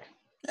black.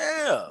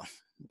 Yeah.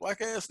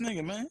 Black ass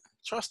nigga, man.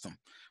 Trust him.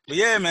 But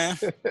yeah, man.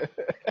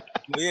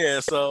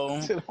 So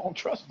I don't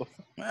trust him.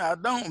 man, I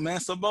don't, man.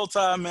 So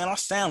Bowtie, man, our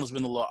sound has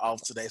been a little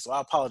off today, so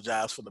I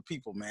apologize for the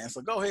people, man.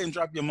 So go ahead and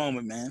drop your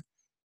moment, man.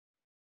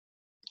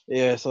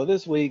 Yeah, so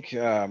this week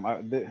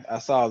I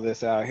saw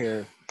this out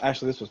here.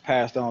 Actually, this was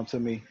passed on to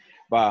me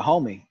by a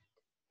homie,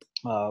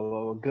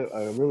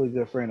 a really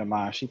good friend of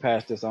mine. She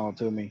passed this on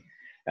to me,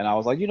 and I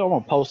was like, I'm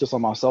gonna post this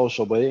on my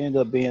social, but it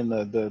ended up being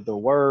the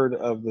word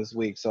of this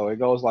week. So it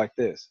goes like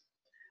this: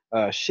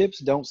 ships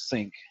don't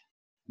sink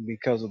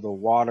because of the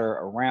water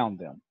around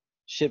them.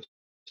 Ships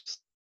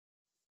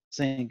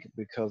sink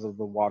because of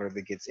the water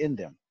that gets in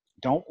them.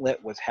 Don't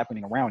let what's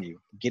happening around you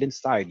get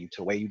inside you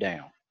to weigh you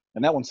down.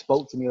 And that one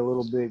spoke to me a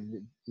little bit,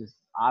 just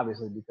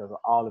obviously because of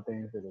all the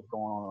things that is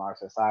going on in our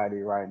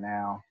society right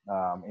now,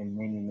 in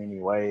many, many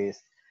ways.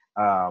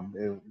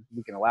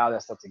 We can allow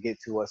that stuff to get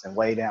to us and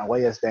weigh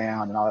us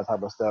down and all that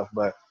type of stuff.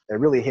 But it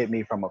really hit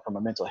me from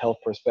a mental health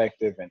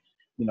perspective, and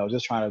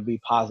just trying to be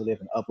positive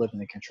and uplifting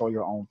and control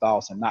your own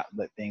thoughts and not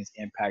let things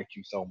impact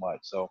you so much.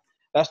 So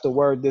that's the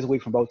word this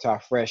week from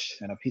Bowtie Fresh,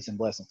 and a peace and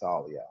blessings to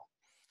all of y'all.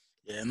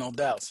 Yeah, no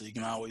doubt. So you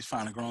can always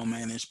find a Grown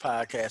Man-ish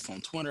podcast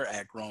on Twitter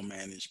at Grown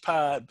Man-ish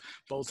Pod.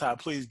 Bowtie,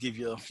 please give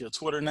your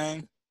Twitter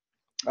name.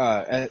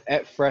 At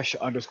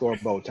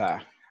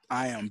fresh_Bowtie.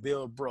 I am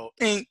Bill Bro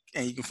Inc.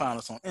 And you can find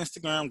us on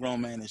Instagram,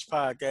 Grown Man-ish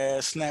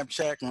Podcast,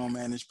 Snapchat, Grown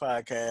Man-ish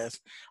Podcast.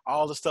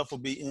 All the stuff will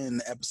be in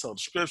the episode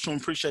description.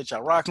 Appreciate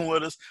y'all rocking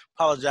with us.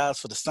 Apologize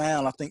for the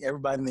sound. I think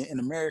everybody in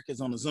America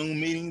is on a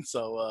Zoom meeting,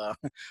 so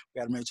we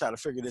got to try to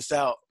figure this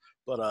out.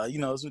 But,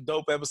 it's a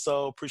dope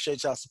episode.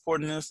 Appreciate y'all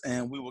supporting us,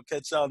 and we will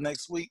catch y'all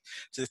next week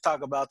to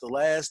talk about The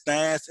Last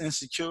Dance,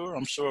 Insecure.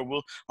 I'm sure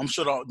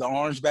the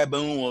Orange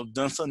Baboon will have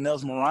done something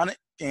else moronic,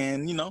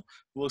 and,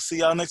 we'll see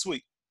y'all next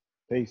week.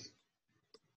 Peace.